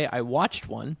will say I watched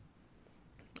one.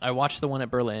 I watched the one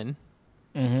at Berlin,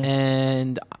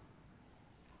 and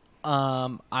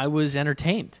I was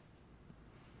entertained.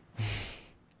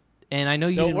 And I know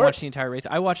you didn't watch the entire race.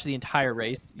 I watched the entire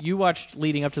race. You watched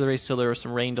leading up to the race till there were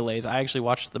some rain delays. I actually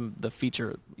watched the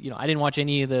feature. I didn't watch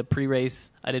any of the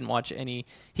pre-race. I didn't watch any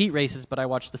heat races, but I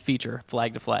watched the feature,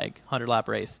 flag to flag, 100-lap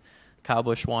race. Kyle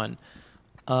Busch won.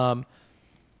 And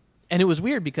it was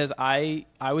weird because I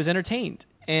was entertained.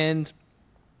 And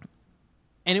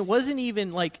it wasn't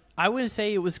even like, I would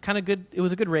say it was kind of good. It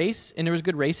was a good race and there was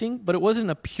good racing, but it wasn't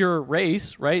a pure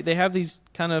race, right? They have these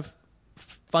kind of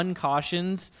fun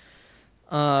cautions.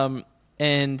 And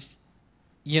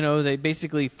they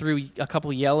basically threw a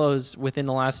couple yellows within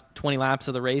the last 20 laps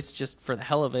of the race just for the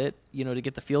hell of it, to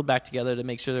get the field back together to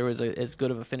make sure there was as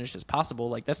good of a finish as possible.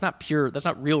 Like, that's not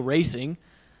real racing.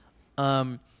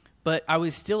 But I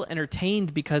was still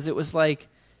entertained because it was like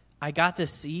I got to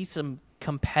see some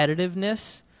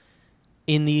competitiveness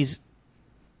in these,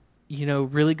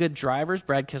 really good drivers,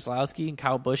 Brad Keselowski and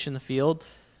Kyle Busch in the field.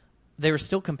 They were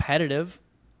still competitive,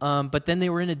 but then they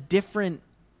were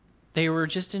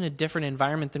just in a different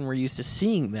environment than we're used to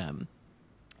seeing them.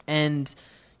 And,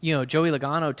 Joey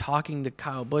Logano talking to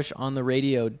Kyle Busch on the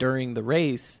radio during the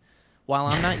race, while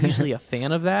I'm not usually a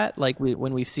fan of that, like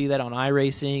when we see that on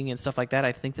iRacing and stuff like that,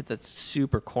 I think that that's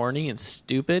super corny and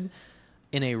stupid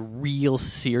in a real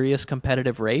serious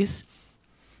competitive race.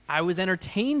 I was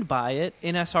entertained by it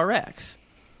in SRX,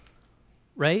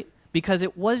 right? Because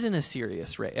it wasn't a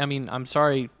serious race. I mean, I'm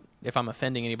sorry if I'm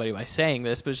offending anybody by saying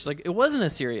this, but it's just like, it wasn't a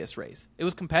serious race. It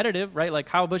was competitive, right? Like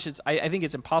Kyle Busch, I think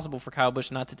it's impossible for Kyle Busch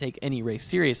not to take any race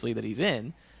seriously that he's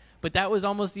in. But that was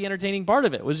almost the entertaining part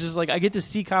of it. It was just like, I get to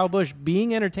see Kyle Busch being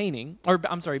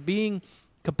being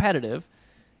competitive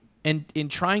and in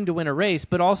trying to win a race,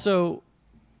 but also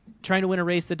trying to win a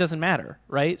race that doesn't matter,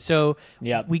 right? So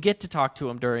we get to talk to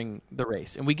him during the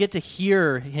race, and we get to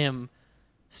hear him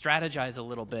strategize a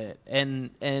little bit, and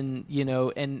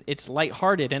it's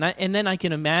lighthearted, and then I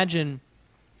can imagine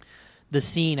the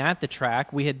scene at the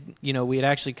track. We had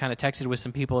actually kind of texted with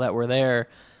some people that were there,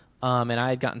 and I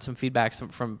had gotten some feedback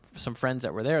from some friends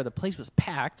that were there. The place was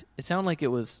packed. It sounded like it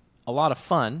was a lot of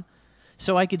fun,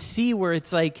 so I could see where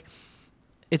it's like,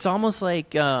 it's almost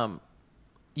like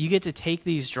you get to take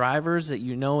these drivers that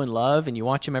you know and love, and you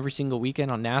watch them every single weekend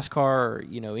on NASCAR or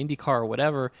IndyCar or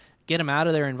whatever. Get them out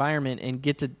of their environment and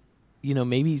get to,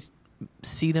 maybe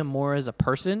see them more as a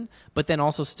person, but then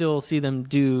also still see them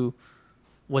do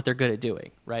what they're good at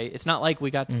doing, right? It's not like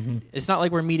it's not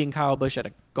like we're meeting Kyle Busch at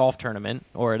a golf tournament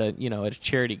or at a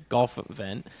charity golf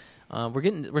event.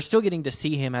 We're still getting to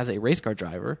see him as a race car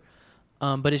driver,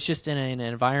 but it's just in an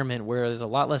environment where there's a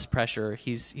lot less pressure.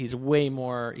 He's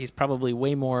probably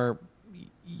way more,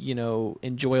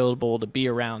 enjoyable to be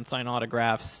around, sign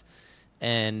autographs,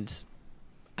 and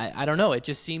I don't know. It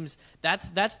just seems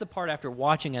that's the part after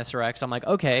watching SRX. I'm like,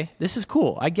 okay, this is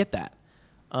cool. I get that.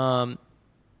 And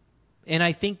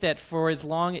I think that for as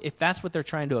long, if that's what they're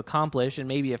trying to accomplish, and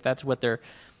maybe if that's what they're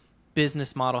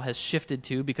business model has shifted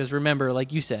to, because remember,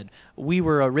 like you said, we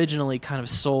were originally kind of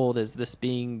sold as this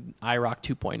being IROC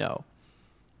 2.0,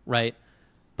 right?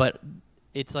 But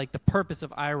it's like the purpose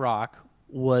of IROC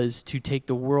was to take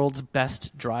the world's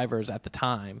best drivers at the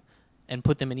time and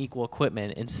put them in equal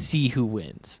equipment and see who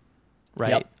wins,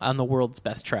 right? Yep. On the world's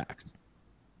best tracks.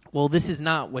 Well, this is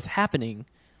not what's happening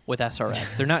with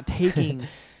SRX. They're not taking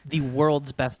the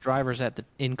world's best drivers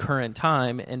in current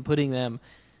time and putting them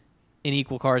in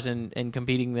equal cars and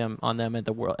competing on them at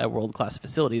world class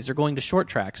facilities. They're going to short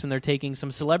tracks, and they're taking some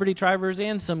celebrity drivers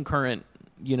and some current,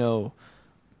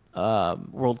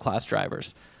 world class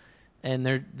drivers, and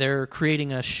they're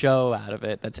creating a show out of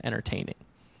it that's entertaining.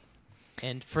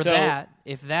 And for that,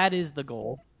 if that is the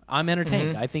goal, I'm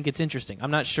entertained. I think it's interesting. I'm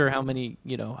not sure how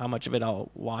much of it I'll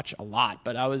watch a lot,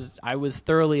 but I was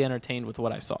thoroughly entertained with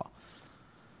what I saw.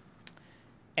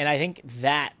 And I think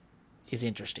that is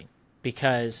interesting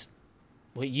because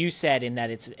what you said in that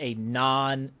it's a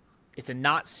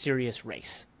not serious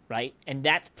race, right? And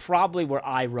that's probably where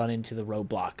I run into the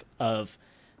roadblock of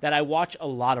that. I watch a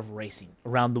lot of racing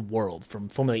around the world, from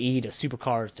Formula E to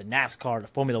supercars to NASCAR to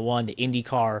Formula One to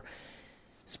IndyCar,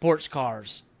 sports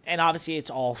cars, and obviously it's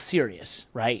all serious,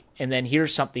 right? And then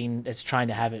here's something that's trying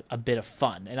to have a bit of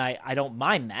fun, and I don't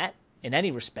mind that in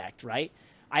any respect, right?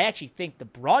 I actually think the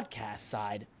broadcast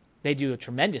side, they do a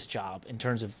tremendous job in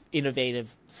terms of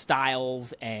innovative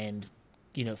styles and,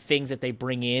 things that they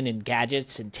bring in and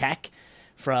gadgets and tech,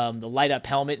 from the light up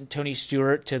helmet and Tony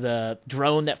Stewart to the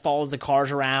drone that follows the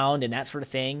cars around and that sort of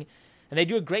thing. And they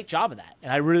do a great job of that.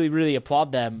 And I really, really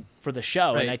applaud them for the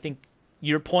show. Right. And I think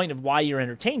your point of why you're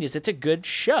entertained is it's a good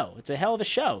show. It's a hell of a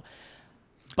show.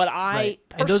 But Right.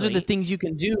 And those are the things you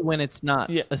can do when it's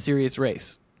not a serious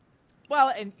race.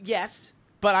 Well, and yes,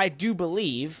 but I do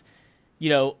believe,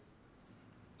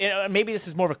 maybe this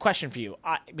is more of a question for you,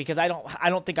 because I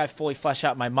don't think I fully flesh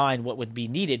out in my mind what would be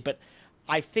needed, but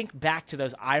I think back to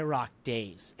those IROC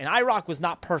days, and IROC was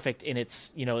not perfect in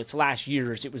its last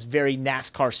years. It was very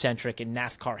NASCAR centric and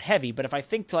NASCAR heavy. But if I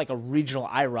think to like a regional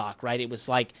IROC, right, it was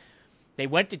like they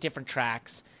went to different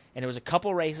tracks, and there was a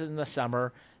couple races in the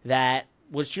summer that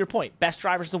was, to your point, best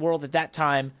drivers in the world at that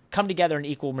time come together in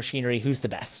equal machinery. Who's the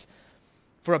best?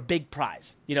 For a big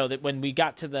prize. That when we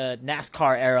got to the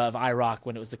NASCAR era of IROC,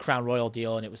 when it was the Crown Royal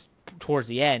deal and it was towards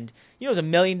the end, it was $1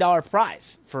 million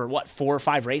prize for 4 or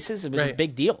 5 races. It was a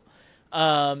big deal.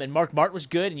 And Mark Martin was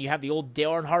good, and you have the old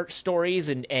Dale Earnhardt stories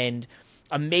and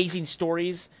amazing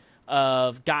stories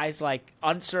of guys like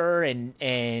Unser and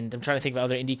I'm trying to think of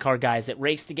other IndyCar guys that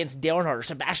raced against Dale Earnhardt or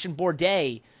Sebastian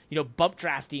Bourdais, bump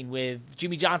drafting with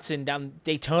Jimmy Johnson down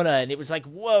Daytona, and it was like,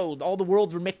 whoa, all the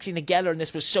worlds were mixing together, and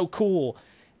this was so cool.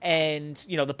 And,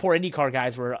 the poor IndyCar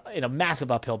guys were in a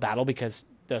massive uphill battle because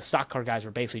the stock car guys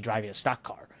were basically driving a stock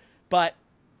car. But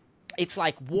it's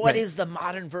like, what is the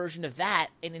modern version of that?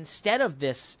 And instead of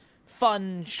this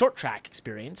fun short track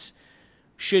experience,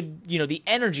 should, the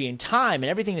energy and time and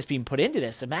everything that's being put into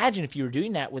this, imagine if you were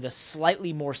doing that with a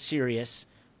slightly more serious,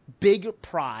 big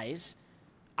prize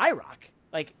IROC.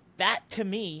 Like, that to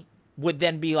me would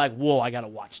then be like, whoa, I got to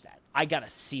watch that. I got to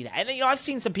see that. And, I've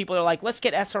seen some people that are like, let's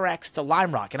get SRX to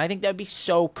Lime Rock. And I think that would be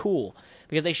so cool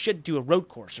because they should do a road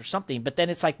course or something. But then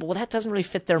it's like, well, that doesn't really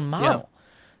fit their model,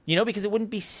 because it wouldn't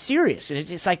be serious. And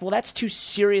it's like, well, that's too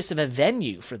serious of a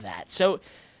venue for that. So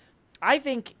I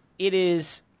think it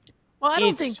is. Well, I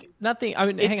don't think nothing. I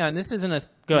mean, hang on. This isn't a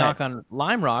knock on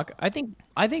Lime Rock. I think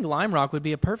Lime Rock would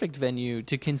be a perfect venue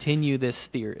to continue this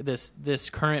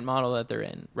current model that they're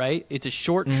in. Right? It's a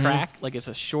short track, like it's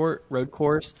a short road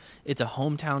course. It's a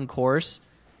hometown course.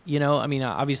 I mean,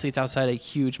 obviously it's outside a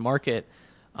huge market,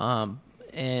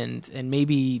 and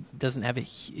maybe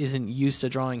isn't used to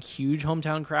drawing huge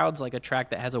hometown crowds like a track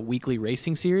that has a weekly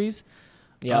racing series.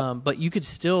 Yeah, but you could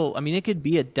still, it could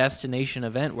be a destination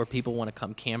event where people want to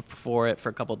come camp for it for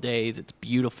a couple of days. It's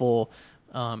beautiful.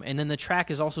 And then the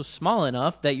track is also small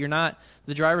enough that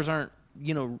the drivers aren't,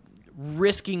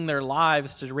 risking their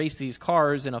lives to race these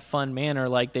cars in a fun manner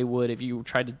like they would if you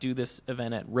tried to do this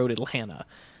event at Road Atlanta.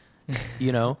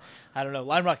 I don't know.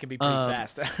 Lime Rock can be pretty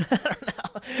fast. I don't know.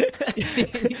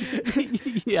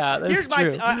 Yeah, that's Here's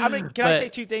true. Can I say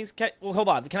two things? Hold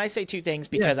on. Can I say two things?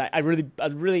 Because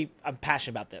I'm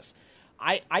passionate about this.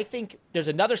 I think there's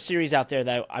another series out there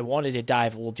that I wanted to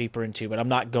dive a little deeper into, but I'm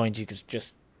not going to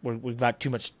because we've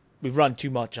run too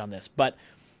much on this.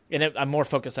 And I'm more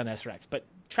focused on SRX. But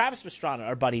Travis Pastrana,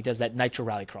 our buddy, does that Nitro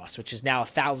Rallycross, which is now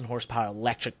 1,000 horsepower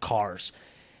electric cars.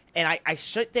 And I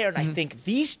sit there and I think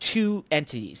these two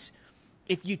entities,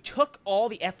 if you took all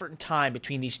the effort and time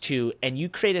between these two and you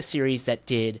create a series that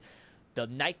did the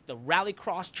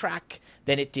rallycross track,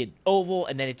 then it did oval,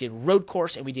 and then it did road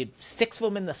course, and we did 6 of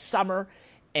them in the summer,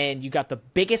 and you got the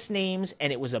biggest names,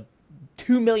 and it was a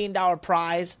 $2 million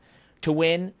prize to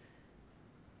win.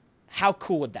 How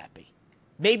cool would that be?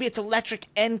 Maybe it's electric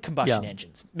and combustion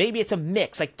engines. Maybe it's a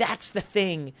mix. Like, that's the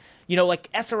thing. You know,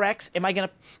 like SRX, am I going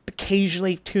to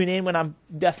occasionally tune in when I'm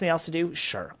nothing else to do?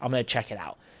 Sure, I'm going to check it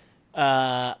out.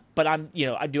 But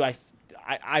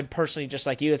I'm personally just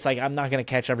like you. It's like I'm not going to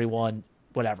catch every one,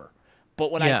 whatever.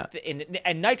 But when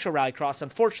and Nitro Rallycross,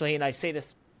 unfortunately, and I say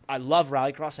this, I love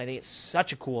Rallycross. I think it's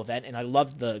such a cool event, and I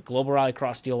loved the Global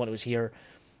Rallycross deal when it was here.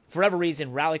 For whatever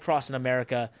reason, Rallycross in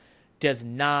America does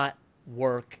not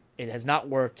work. It has not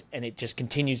worked, and it just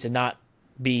continues to not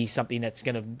be something that's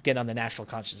going to get on the national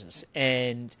consciousness.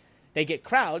 And they get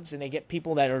crowds, and they get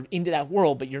people that are into that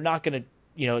world, but you're not going to,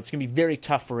 it's going to be very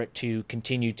tough for it to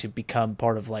continue to become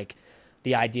part of, like,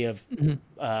 the idea of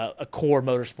a core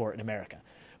motorsport in America.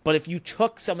 But if you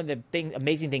took some of the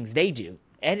amazing things they do,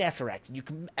 and SRX, and you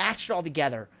can match it all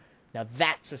together, now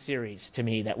that's a series, to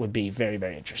me, that would be very,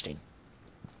 very interesting.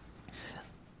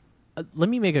 Let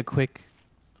me make a quick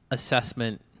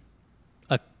assessment.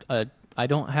 I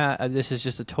don't have. This is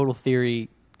just a total theory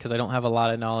because I don't have a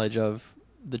lot of knowledge of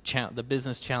the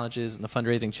business challenges and the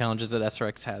fundraising challenges that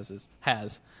SRX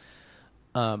has.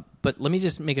 But let me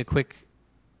just make a quick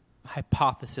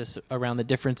hypothesis around the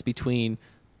difference between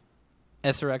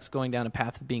SRX going down a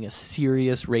path of being a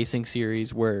serious racing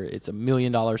series where it's $1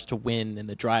 million to win and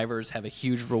the drivers have a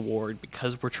huge reward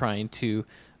because we're trying to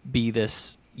be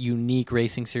this unique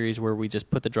racing series where we just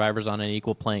put the drivers on an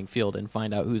equal playing field and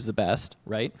find out who's the best,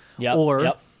 right?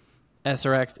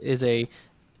 SRX is a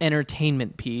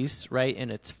entertainment piece, right? And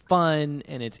it's fun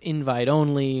and it's invite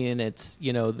only and it's,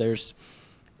 it's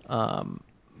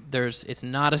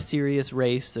not a serious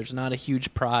race. There's not a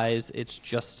huge prize. It's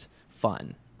just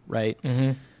fun, right?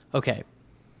 Mm-hmm. Okay.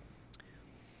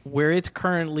 Where it's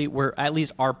currently, where at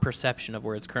least our perception of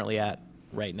where it's currently at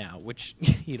right now, which,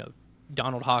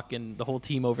 Donald Hawk and the whole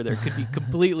team over there could be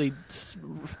completely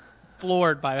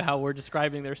floored by how we're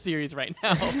describing their series right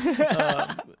now.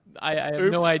 I have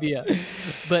no idea.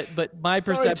 But my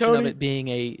perception of it being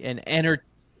an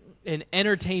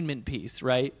entertainment piece,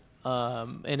 right?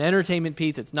 An entertainment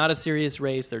piece. It's not a serious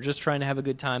race. They're just trying to have a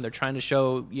good time. They're trying to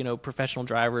show, professional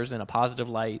drivers in a positive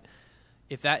light.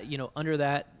 If that, under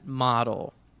that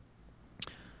model,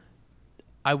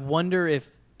 I wonder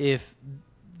if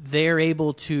they're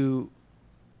able to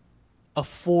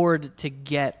afford to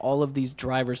get all of these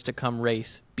drivers to come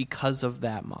race because of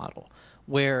that model.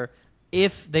 Where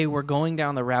if they were going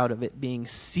down the route of it being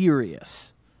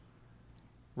serious,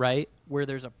 right, where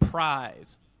there's a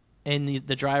prize and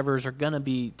the drivers are going to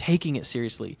be taking it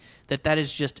seriously, that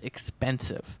is just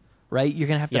expensive, right? You're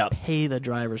going to have to pay the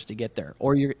drivers to get there,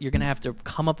 or you're going to have to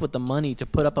come up with the money to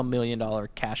put up $1 million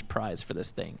cash prize for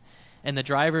this thing. And the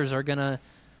drivers are going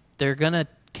to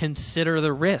consider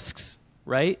the risks,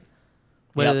 right?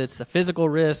 Whether it's the physical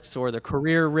risks or the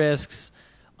career risks,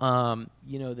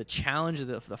 the challenge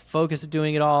of the focus of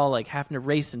doing it all, like having to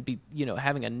race and be,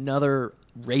 having another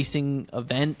racing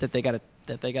event that they got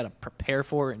to prepare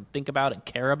for and think about and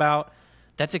care about.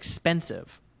 That's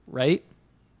expensive, right?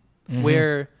 Mm-hmm.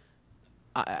 Where,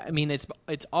 I mean, it's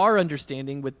our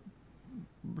understanding with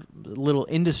little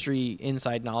industry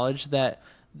inside knowledge that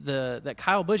that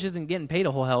Kyle Busch isn't getting paid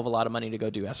a whole hell of a lot of money to go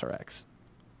do SRX.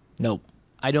 Nope.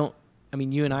 I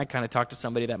mean, you and I kind of talked to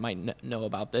somebody that might know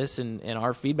about this, and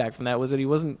our feedback from that was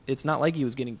that it's not like he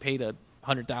was getting paid a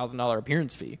 $100,000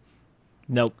 appearance fee.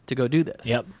 Nope. To go do this.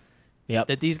 Yep.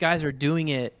 That these guys are doing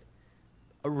it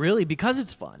really because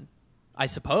it's fun, I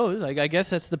suppose. I guess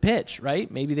that's the pitch, right?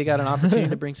 Maybe they got an opportunity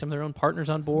to bring some of their own partners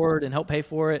on board and help pay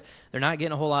for it. They're not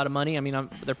getting a whole lot of money. I mean,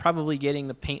 they're probably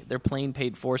getting their plane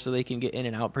paid for so they can get in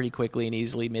and out pretty quickly and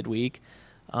easily midweek,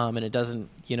 and it doesn't,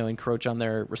 encroach on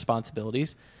their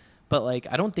responsibilities. But,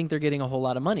 I don't think they're getting a whole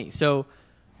lot of money. So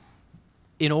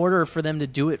in order for them to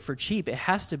do it for cheap, it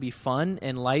has to be fun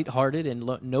and lighthearted and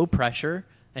no pressure,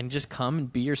 and just come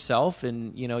and be yourself,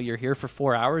 and, you're here for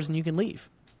 4 hours and you can leave.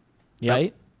 Yep.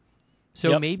 Right?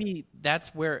 So maybe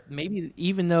that's where,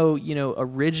 even though,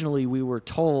 originally we were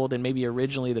told, and maybe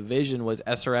originally the vision was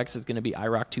SRX is going to be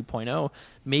IROC 2.0,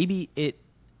 maybe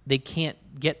they can't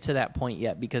get to that point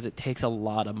yet because it takes a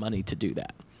lot of money to do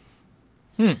that.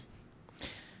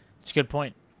 It's a good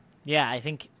point. Yeah, I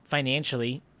think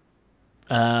financially,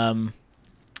 what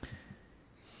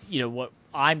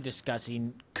I'm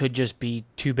discussing could just be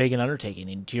too big an undertaking.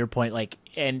 And to your point,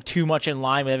 and too much in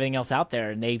line with everything else out there.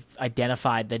 And they've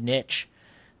identified the niche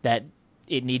that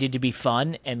it needed to be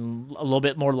fun and a little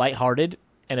bit more lighthearted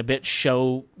and a bit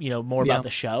show, more about the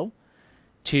show.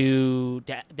 to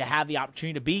have the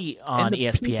opportunity to be on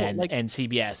ESPN people, and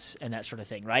CBS and that sort of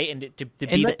thing, right? And to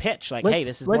be the pitch, like, hey,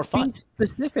 this is more fun.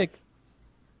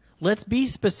 Let's be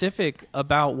specific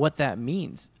about what that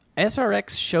means.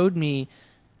 SRX showed me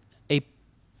a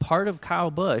part of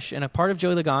Kyle Busch and a part of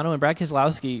Joey Logano and Brad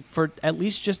Keselowski for at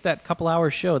least just that couple-hour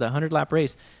show, that 100-lap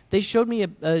race. They showed me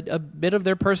a bit of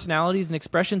their personalities and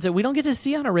expressions that we don't get to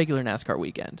see on a regular NASCAR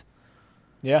weekend.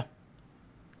 Yeah.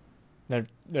 They're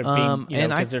being,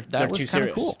 because they're too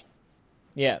serious. Cool.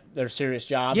 Yeah, they're serious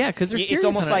job. Yeah, because they're serious. It's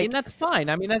almost like, and that's fine.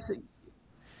 I mean, that's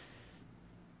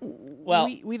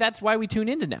that's why we tune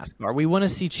into NASCAR. We want to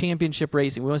see championship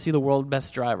racing. We want to see the world's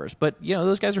best drivers. But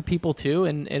those guys are people too,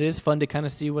 and it is fun to kind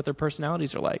of see what their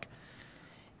personalities are like.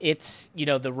 It's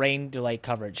the rain delay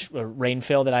coverage, or rain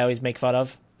fill that I always make fun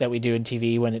of, that we do in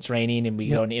TV when it's raining, and we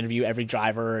go and interview every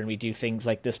driver, and we do things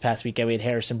like this past weekend we had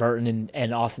Harrison Burton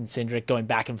and Austin Cindric going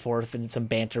back and forth and some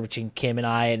banter between Kim and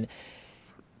I. And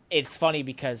it's funny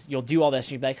because you'll do all this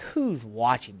and you'll be like, who's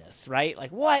watching this, right?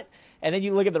 Like, what? And then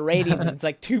you look at the ratings and it's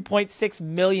like 2.6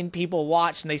 million people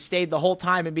watched, and they stayed the whole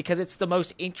time. And because it's the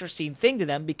most interesting thing to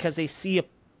them, because they see a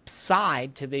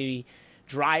side to the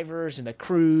drivers and the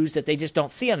crews that they just don't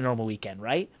see on a normal weekend,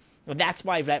 right? And that's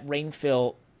why that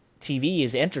rainfill TV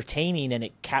is entertaining, and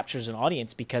it captures an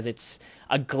audience because it's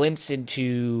a glimpse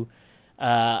into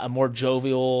a more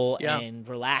jovial and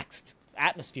relaxed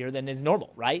atmosphere than is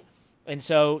normal, right? And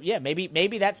so,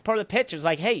 maybe that's part of the pitch. Is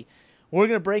like, hey, we're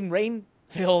going to bring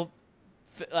rainfill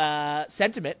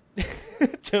sentiment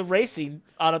to racing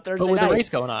on a Thursday night. But with the race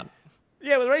going on.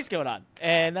 Yeah, with the race going on.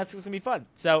 And that's what's going to be fun.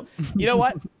 So, you know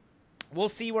what? We'll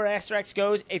see where SRX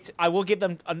goes. I will give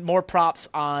them more props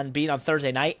on being on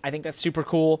Thursday night. I think that's super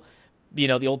cool. The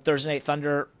old Thursday Night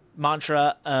Thunder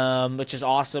mantra, which is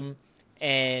awesome.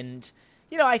 And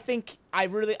I think I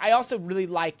also really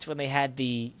liked when they had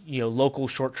the local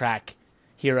short track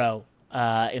hero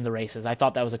in the races. I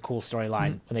thought that was a cool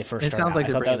storyline when they first started. It sounds like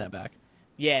they're bringing that back.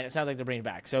 Yeah, it sounds like they're bringing it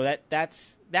back. So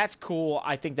that's cool.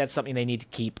 I think that's something they need to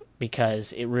keep,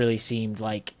 because it really seemed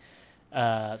like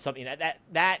something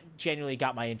that genuinely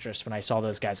got my interest when I saw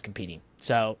those guys competing.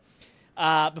 So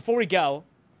before we go,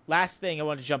 last thing I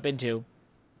wanted to jump into,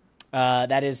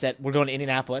 that is that we're going to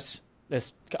Indianapolis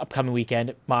this upcoming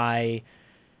weekend.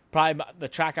 Probably the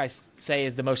track I say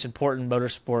is the most important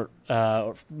motorsport,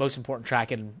 most important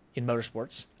track in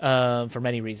motorsports, for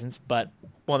many reasons, but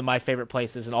one of my favorite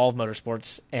places in all of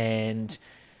motorsports, and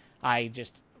I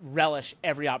just relish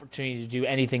every opportunity to do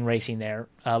anything racing there,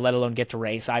 let alone get to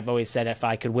race. I've always said if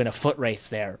I could win a foot race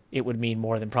there, it would mean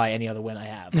more than probably any other win I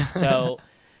have. So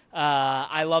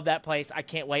I love that place. I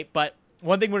can't wait. But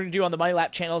one thing we're going to do on the Money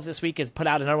Lap channels this week is put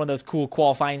out another one of those cool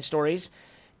qualifying stories.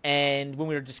 And when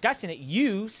we were discussing it,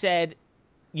 you said,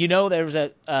 there was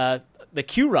the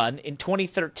Q run in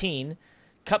 2013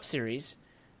 Cup Series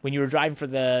when you were driving for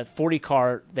the 40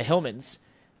 car, the Hillmans,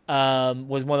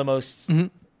 was one of the most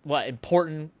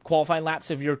important qualifying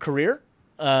laps of your career.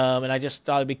 And I just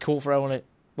thought it'd be cool for everyone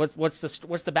to. What's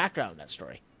the background of that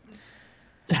story?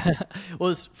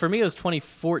 Well, for me, it was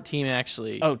 2014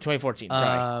 actually. Oh, 2014.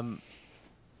 Sorry.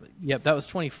 Yep, that was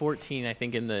 2014. I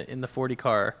think in the 40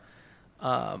 car.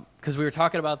 Because we were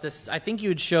talking about this, I think you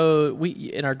had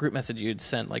in our group message, you had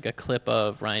sent like a clip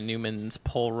of Ryan Newman's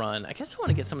pole run. I guess I want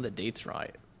to get some of the dates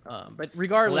right. But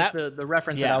regardless, the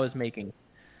reference that I was making,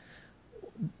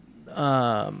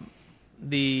 I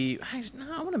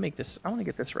want to make this. I want to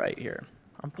get this right here.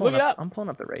 I'm pulling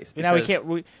up the race. Now we can't.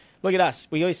 Look at us.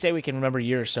 We always say we can remember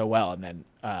years so well, and then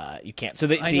you can't. So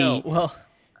I know. Well,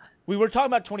 we were talking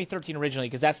about 2013 originally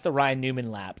because that's the Ryan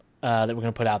Newman lap that we're going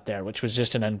to put out there, which was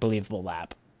just an unbelievable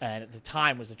lap, and at the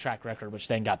time was the track record, which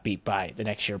then got beat the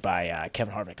next year by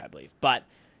Kevin Harvick, I believe. But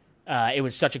it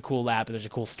was such a cool lap, and there's a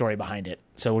cool story behind it.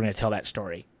 So we're going to tell that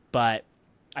story. But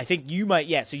I think you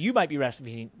might, so you might be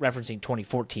referencing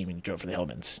 2014 when you drove for the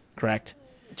Hillmans, correct?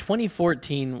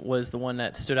 2014 was the one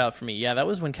that stood out for me. Yeah, that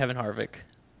was when Kevin Harvick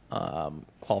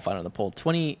qualified on the pole.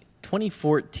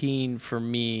 2014 for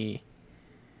me.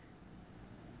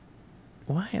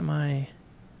 Why am I?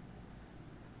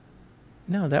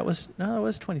 No, that was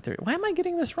 2013. Why am I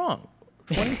getting this wrong?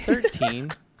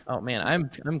 2013. Oh man,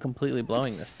 I'm completely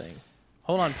blowing this thing.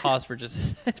 Hold on, pause for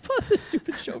just pause this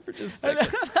stupid show for just a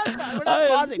second. We're not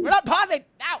pausing. We're not pausing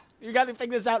now. You got to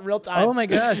figure this out in real time. Oh my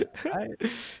god.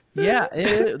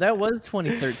 That was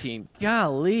 2013.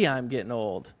 Golly, I'm getting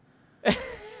old.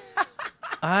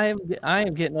 I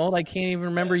am getting old. I can't even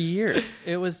remember years.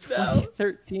 It was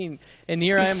 2013, and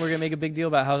here I am. We're gonna make a big deal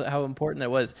about how important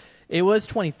that was. It was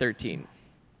 2013.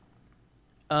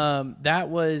 That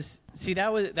was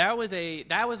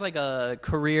like a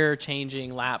career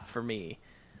changing lap for me.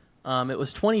 It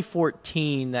was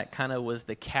 2014 that kind of was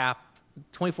the cap.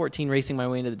 2014 racing my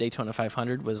way into the Daytona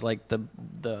 500 was like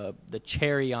the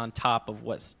cherry on top of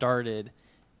what started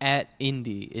at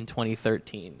Indy in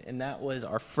 2013, and that was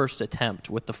our first attempt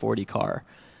with the 40 car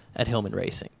at Hillman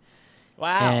Racing.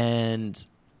 Wow.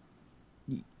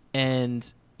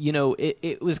 And you know,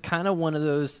 it was kind of one of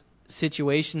those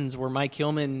situations where Mike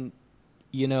Hillman,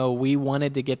 you know, we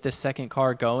wanted to get this second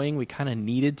car going. We kind of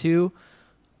needed to,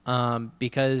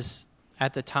 because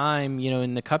at the time, you know,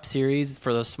 in the Cup Series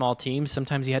for those small teams,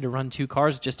 sometimes you had to run two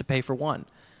cars just to pay for one.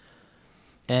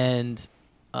 And,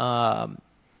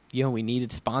 you know, we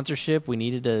needed sponsorship. We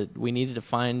needed to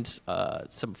find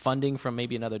some funding from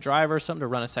maybe another driver or something to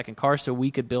run a second car so we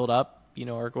could build up, you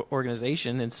know, our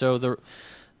organization. And so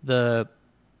the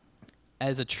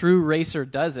as a true racer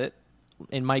does it,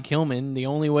 in Mike Hillman, the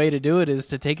only way to do it is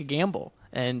to take a gamble.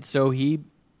 And so he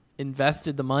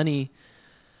invested the money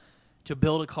to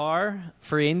build a car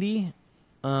for Indy,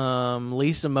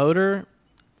 lease a motor,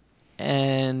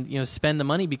 and, you know, spend the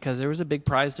money because there was a big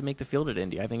prize to make the field at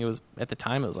Indy. I think it was, at the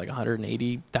time, it was like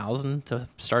 $180,000 to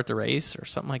start the race or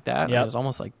something like that. Yep. It was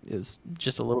almost like it was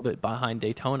just a little bit behind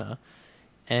Daytona.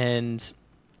 And,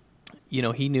 you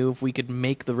know, he knew if we could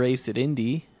make the race at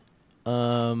Indy,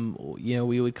 you know,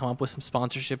 we would come up with some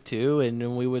sponsorship too, and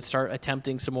then we would start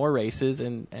attempting some more races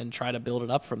and try to build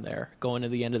it up from there. Go into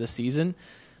the end of the season,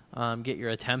 get your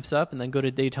attempts up, and then go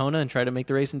to Daytona and try to make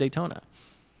the race in Daytona.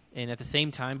 And at the same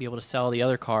time, be able to sell the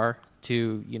other car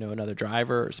to, you know, another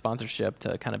driver or sponsorship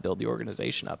to kind of build the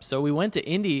organization up. So we went to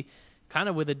Indy kind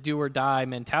of with a do or die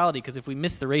mentality, because if we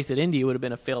missed the race at Indy, it would have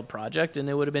been a failed project, and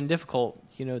it would have been difficult,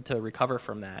 you know, to recover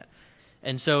from that.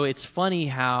 And so it's funny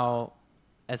how,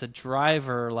 as a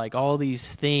driver, like all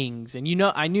these things, and, you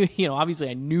know, I knew, you know, obviously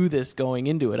I knew this going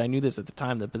into it. I knew this at the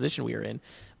time, the position we were in.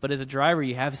 But as a driver,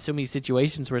 you have so many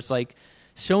situations where it's like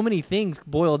so many things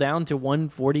boil down to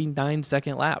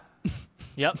 1:49 lap.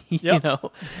 Yep. You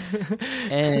know?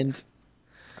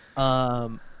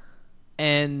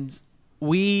 And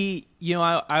we, you know,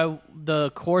 I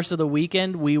the course of the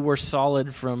weekend, we were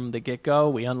solid from the get-go.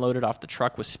 We unloaded off the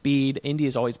truck with speed. Indy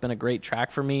has always been a great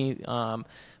track for me.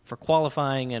 For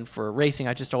qualifying and for racing,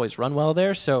 I just always run well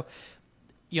there. So,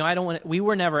 you know, we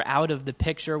were never out of the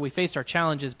picture. We faced our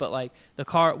challenges, but like the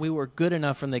car, we were good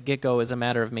enough from the get-go as a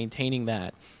matter of maintaining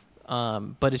that.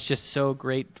 But it's just so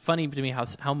great, funny to me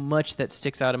how much that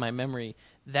sticks out in my memory,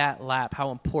 that lap,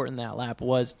 how important that lap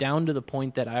was, down to the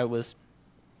point that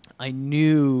I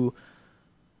knew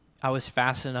I was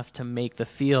fast enough to make the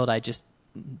field. I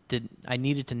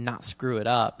needed to not screw it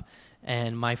up.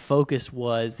 And my focus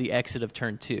was the exit of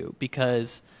turn 2,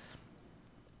 because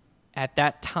at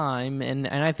that time, and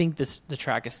I think the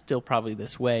track is still probably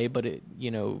this way, but it, you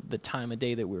know, the time of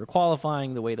day that we were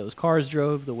qualifying, the way those cars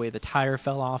drove, the way the tire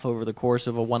fell off over the course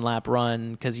of a one-lap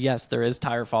run, because yes, there is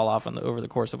tire fall off over the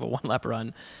course of a one-lap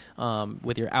run,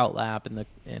 with your out lap and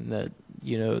the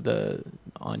you know, the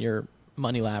on your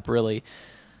money lap, really.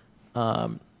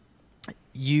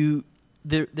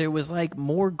 There was like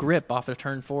more grip off of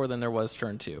turn 4 than there was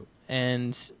turn 2.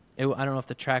 And I don't know if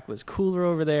the track was cooler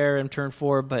over there in turn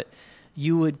 4, but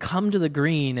you would come to the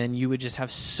green and you would just have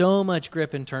so much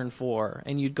grip in turn 4,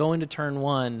 and you'd go into turn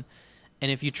 1.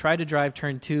 And if you tried to drive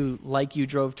turn 2 like you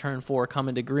drove turn 4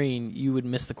 coming to green, you would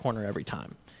miss the corner every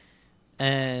time.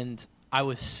 And I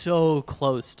was so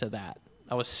close to that.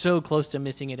 I was so close to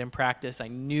missing it in practice. I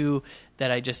knew that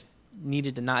I just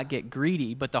needed to not get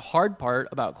greedy. But the hard part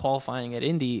about qualifying at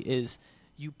Indy is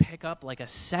you pick up like a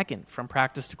second from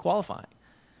practice to qualifying.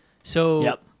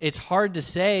 So It's hard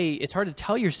to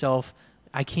tell yourself,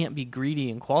 I can't be greedy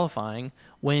in qualifying,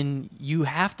 when you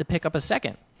have to pick up a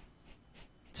second.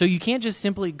 So you can't just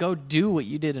simply go do what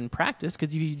you did in practice,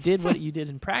 because if you did what you did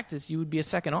in practice, you would be a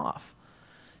second off.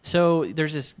 So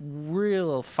there's this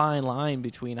real fine line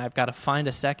between, I've got to find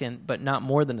a second, but not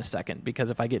more than a second, because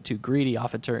if I get too greedy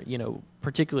off a turn, you know,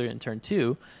 particularly in turn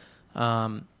 2,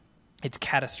 it's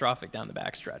catastrophic down the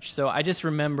backstretch. So I just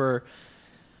remember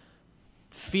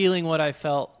feeling what I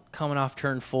felt coming off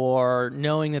turn 4,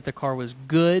 knowing that the car was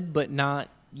good, but not,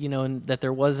 you know, that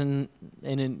there wasn't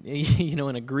an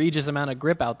egregious amount of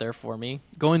grip out there for me.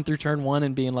 Going through turn 1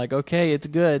 and being like, okay, it's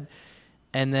good.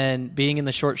 And then being in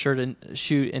the short chute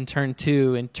in turn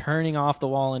 2 and turning off the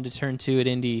wall into turn 2 at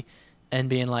Indy and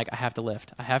being like, I have to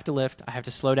lift. I have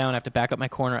to slow down. I have to back up my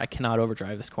corner. I cannot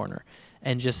overdrive this corner.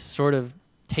 And just sort of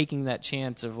taking that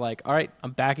chance of like, all right,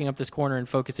 I'm backing up this corner and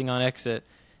focusing on exit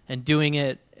and doing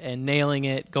it and nailing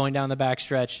it, going down the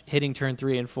backstretch, hitting turn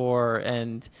 3 and 4,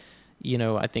 and,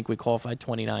 I think we qualified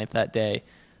 29th that day,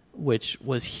 which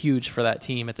was huge for that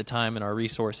team at the time and our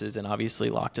resources, and obviously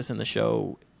locked us in the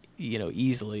show,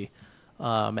 easily.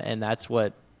 And that's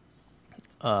what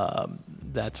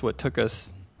took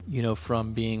us,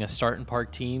 from being a start and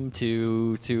park team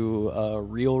to a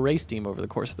real race team over the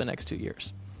course of the next 2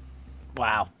 years.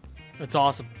 Wow. That's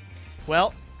awesome.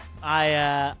 Well,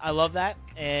 I love that,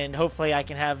 and hopefully I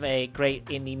can have a great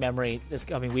Indy memory this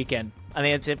coming weekend. I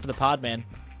think that's it for the pod, man.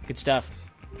 Good stuff.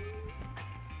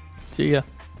 See ya.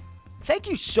 Thank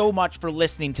you so much for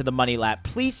listening to the Money Lap.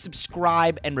 Please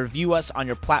subscribe and review us on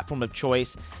your platform of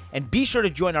choice. And be sure to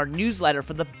join our newsletter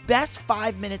for the best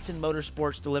 5 minutes in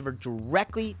motorsports delivered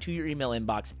directly to your email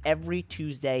inbox every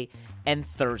Tuesday and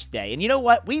Thursday. And you know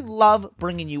what? We love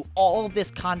bringing you all of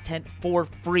this content for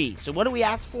free. So what do we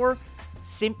ask for?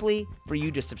 Simply for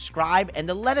you to subscribe and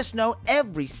to let us know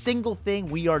every single thing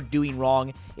we are doing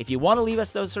wrong. If you want to leave us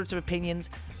those sorts of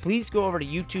opinions, please go over to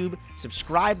YouTube,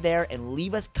 subscribe there, and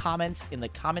leave us comments in the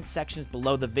comment sections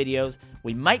below the videos.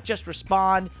 We might just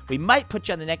respond. We might put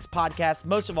you on the next podcast.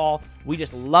 Most of all, we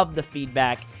just love the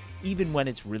feedback, even when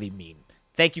it's really mean.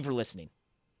 Thank you for listening.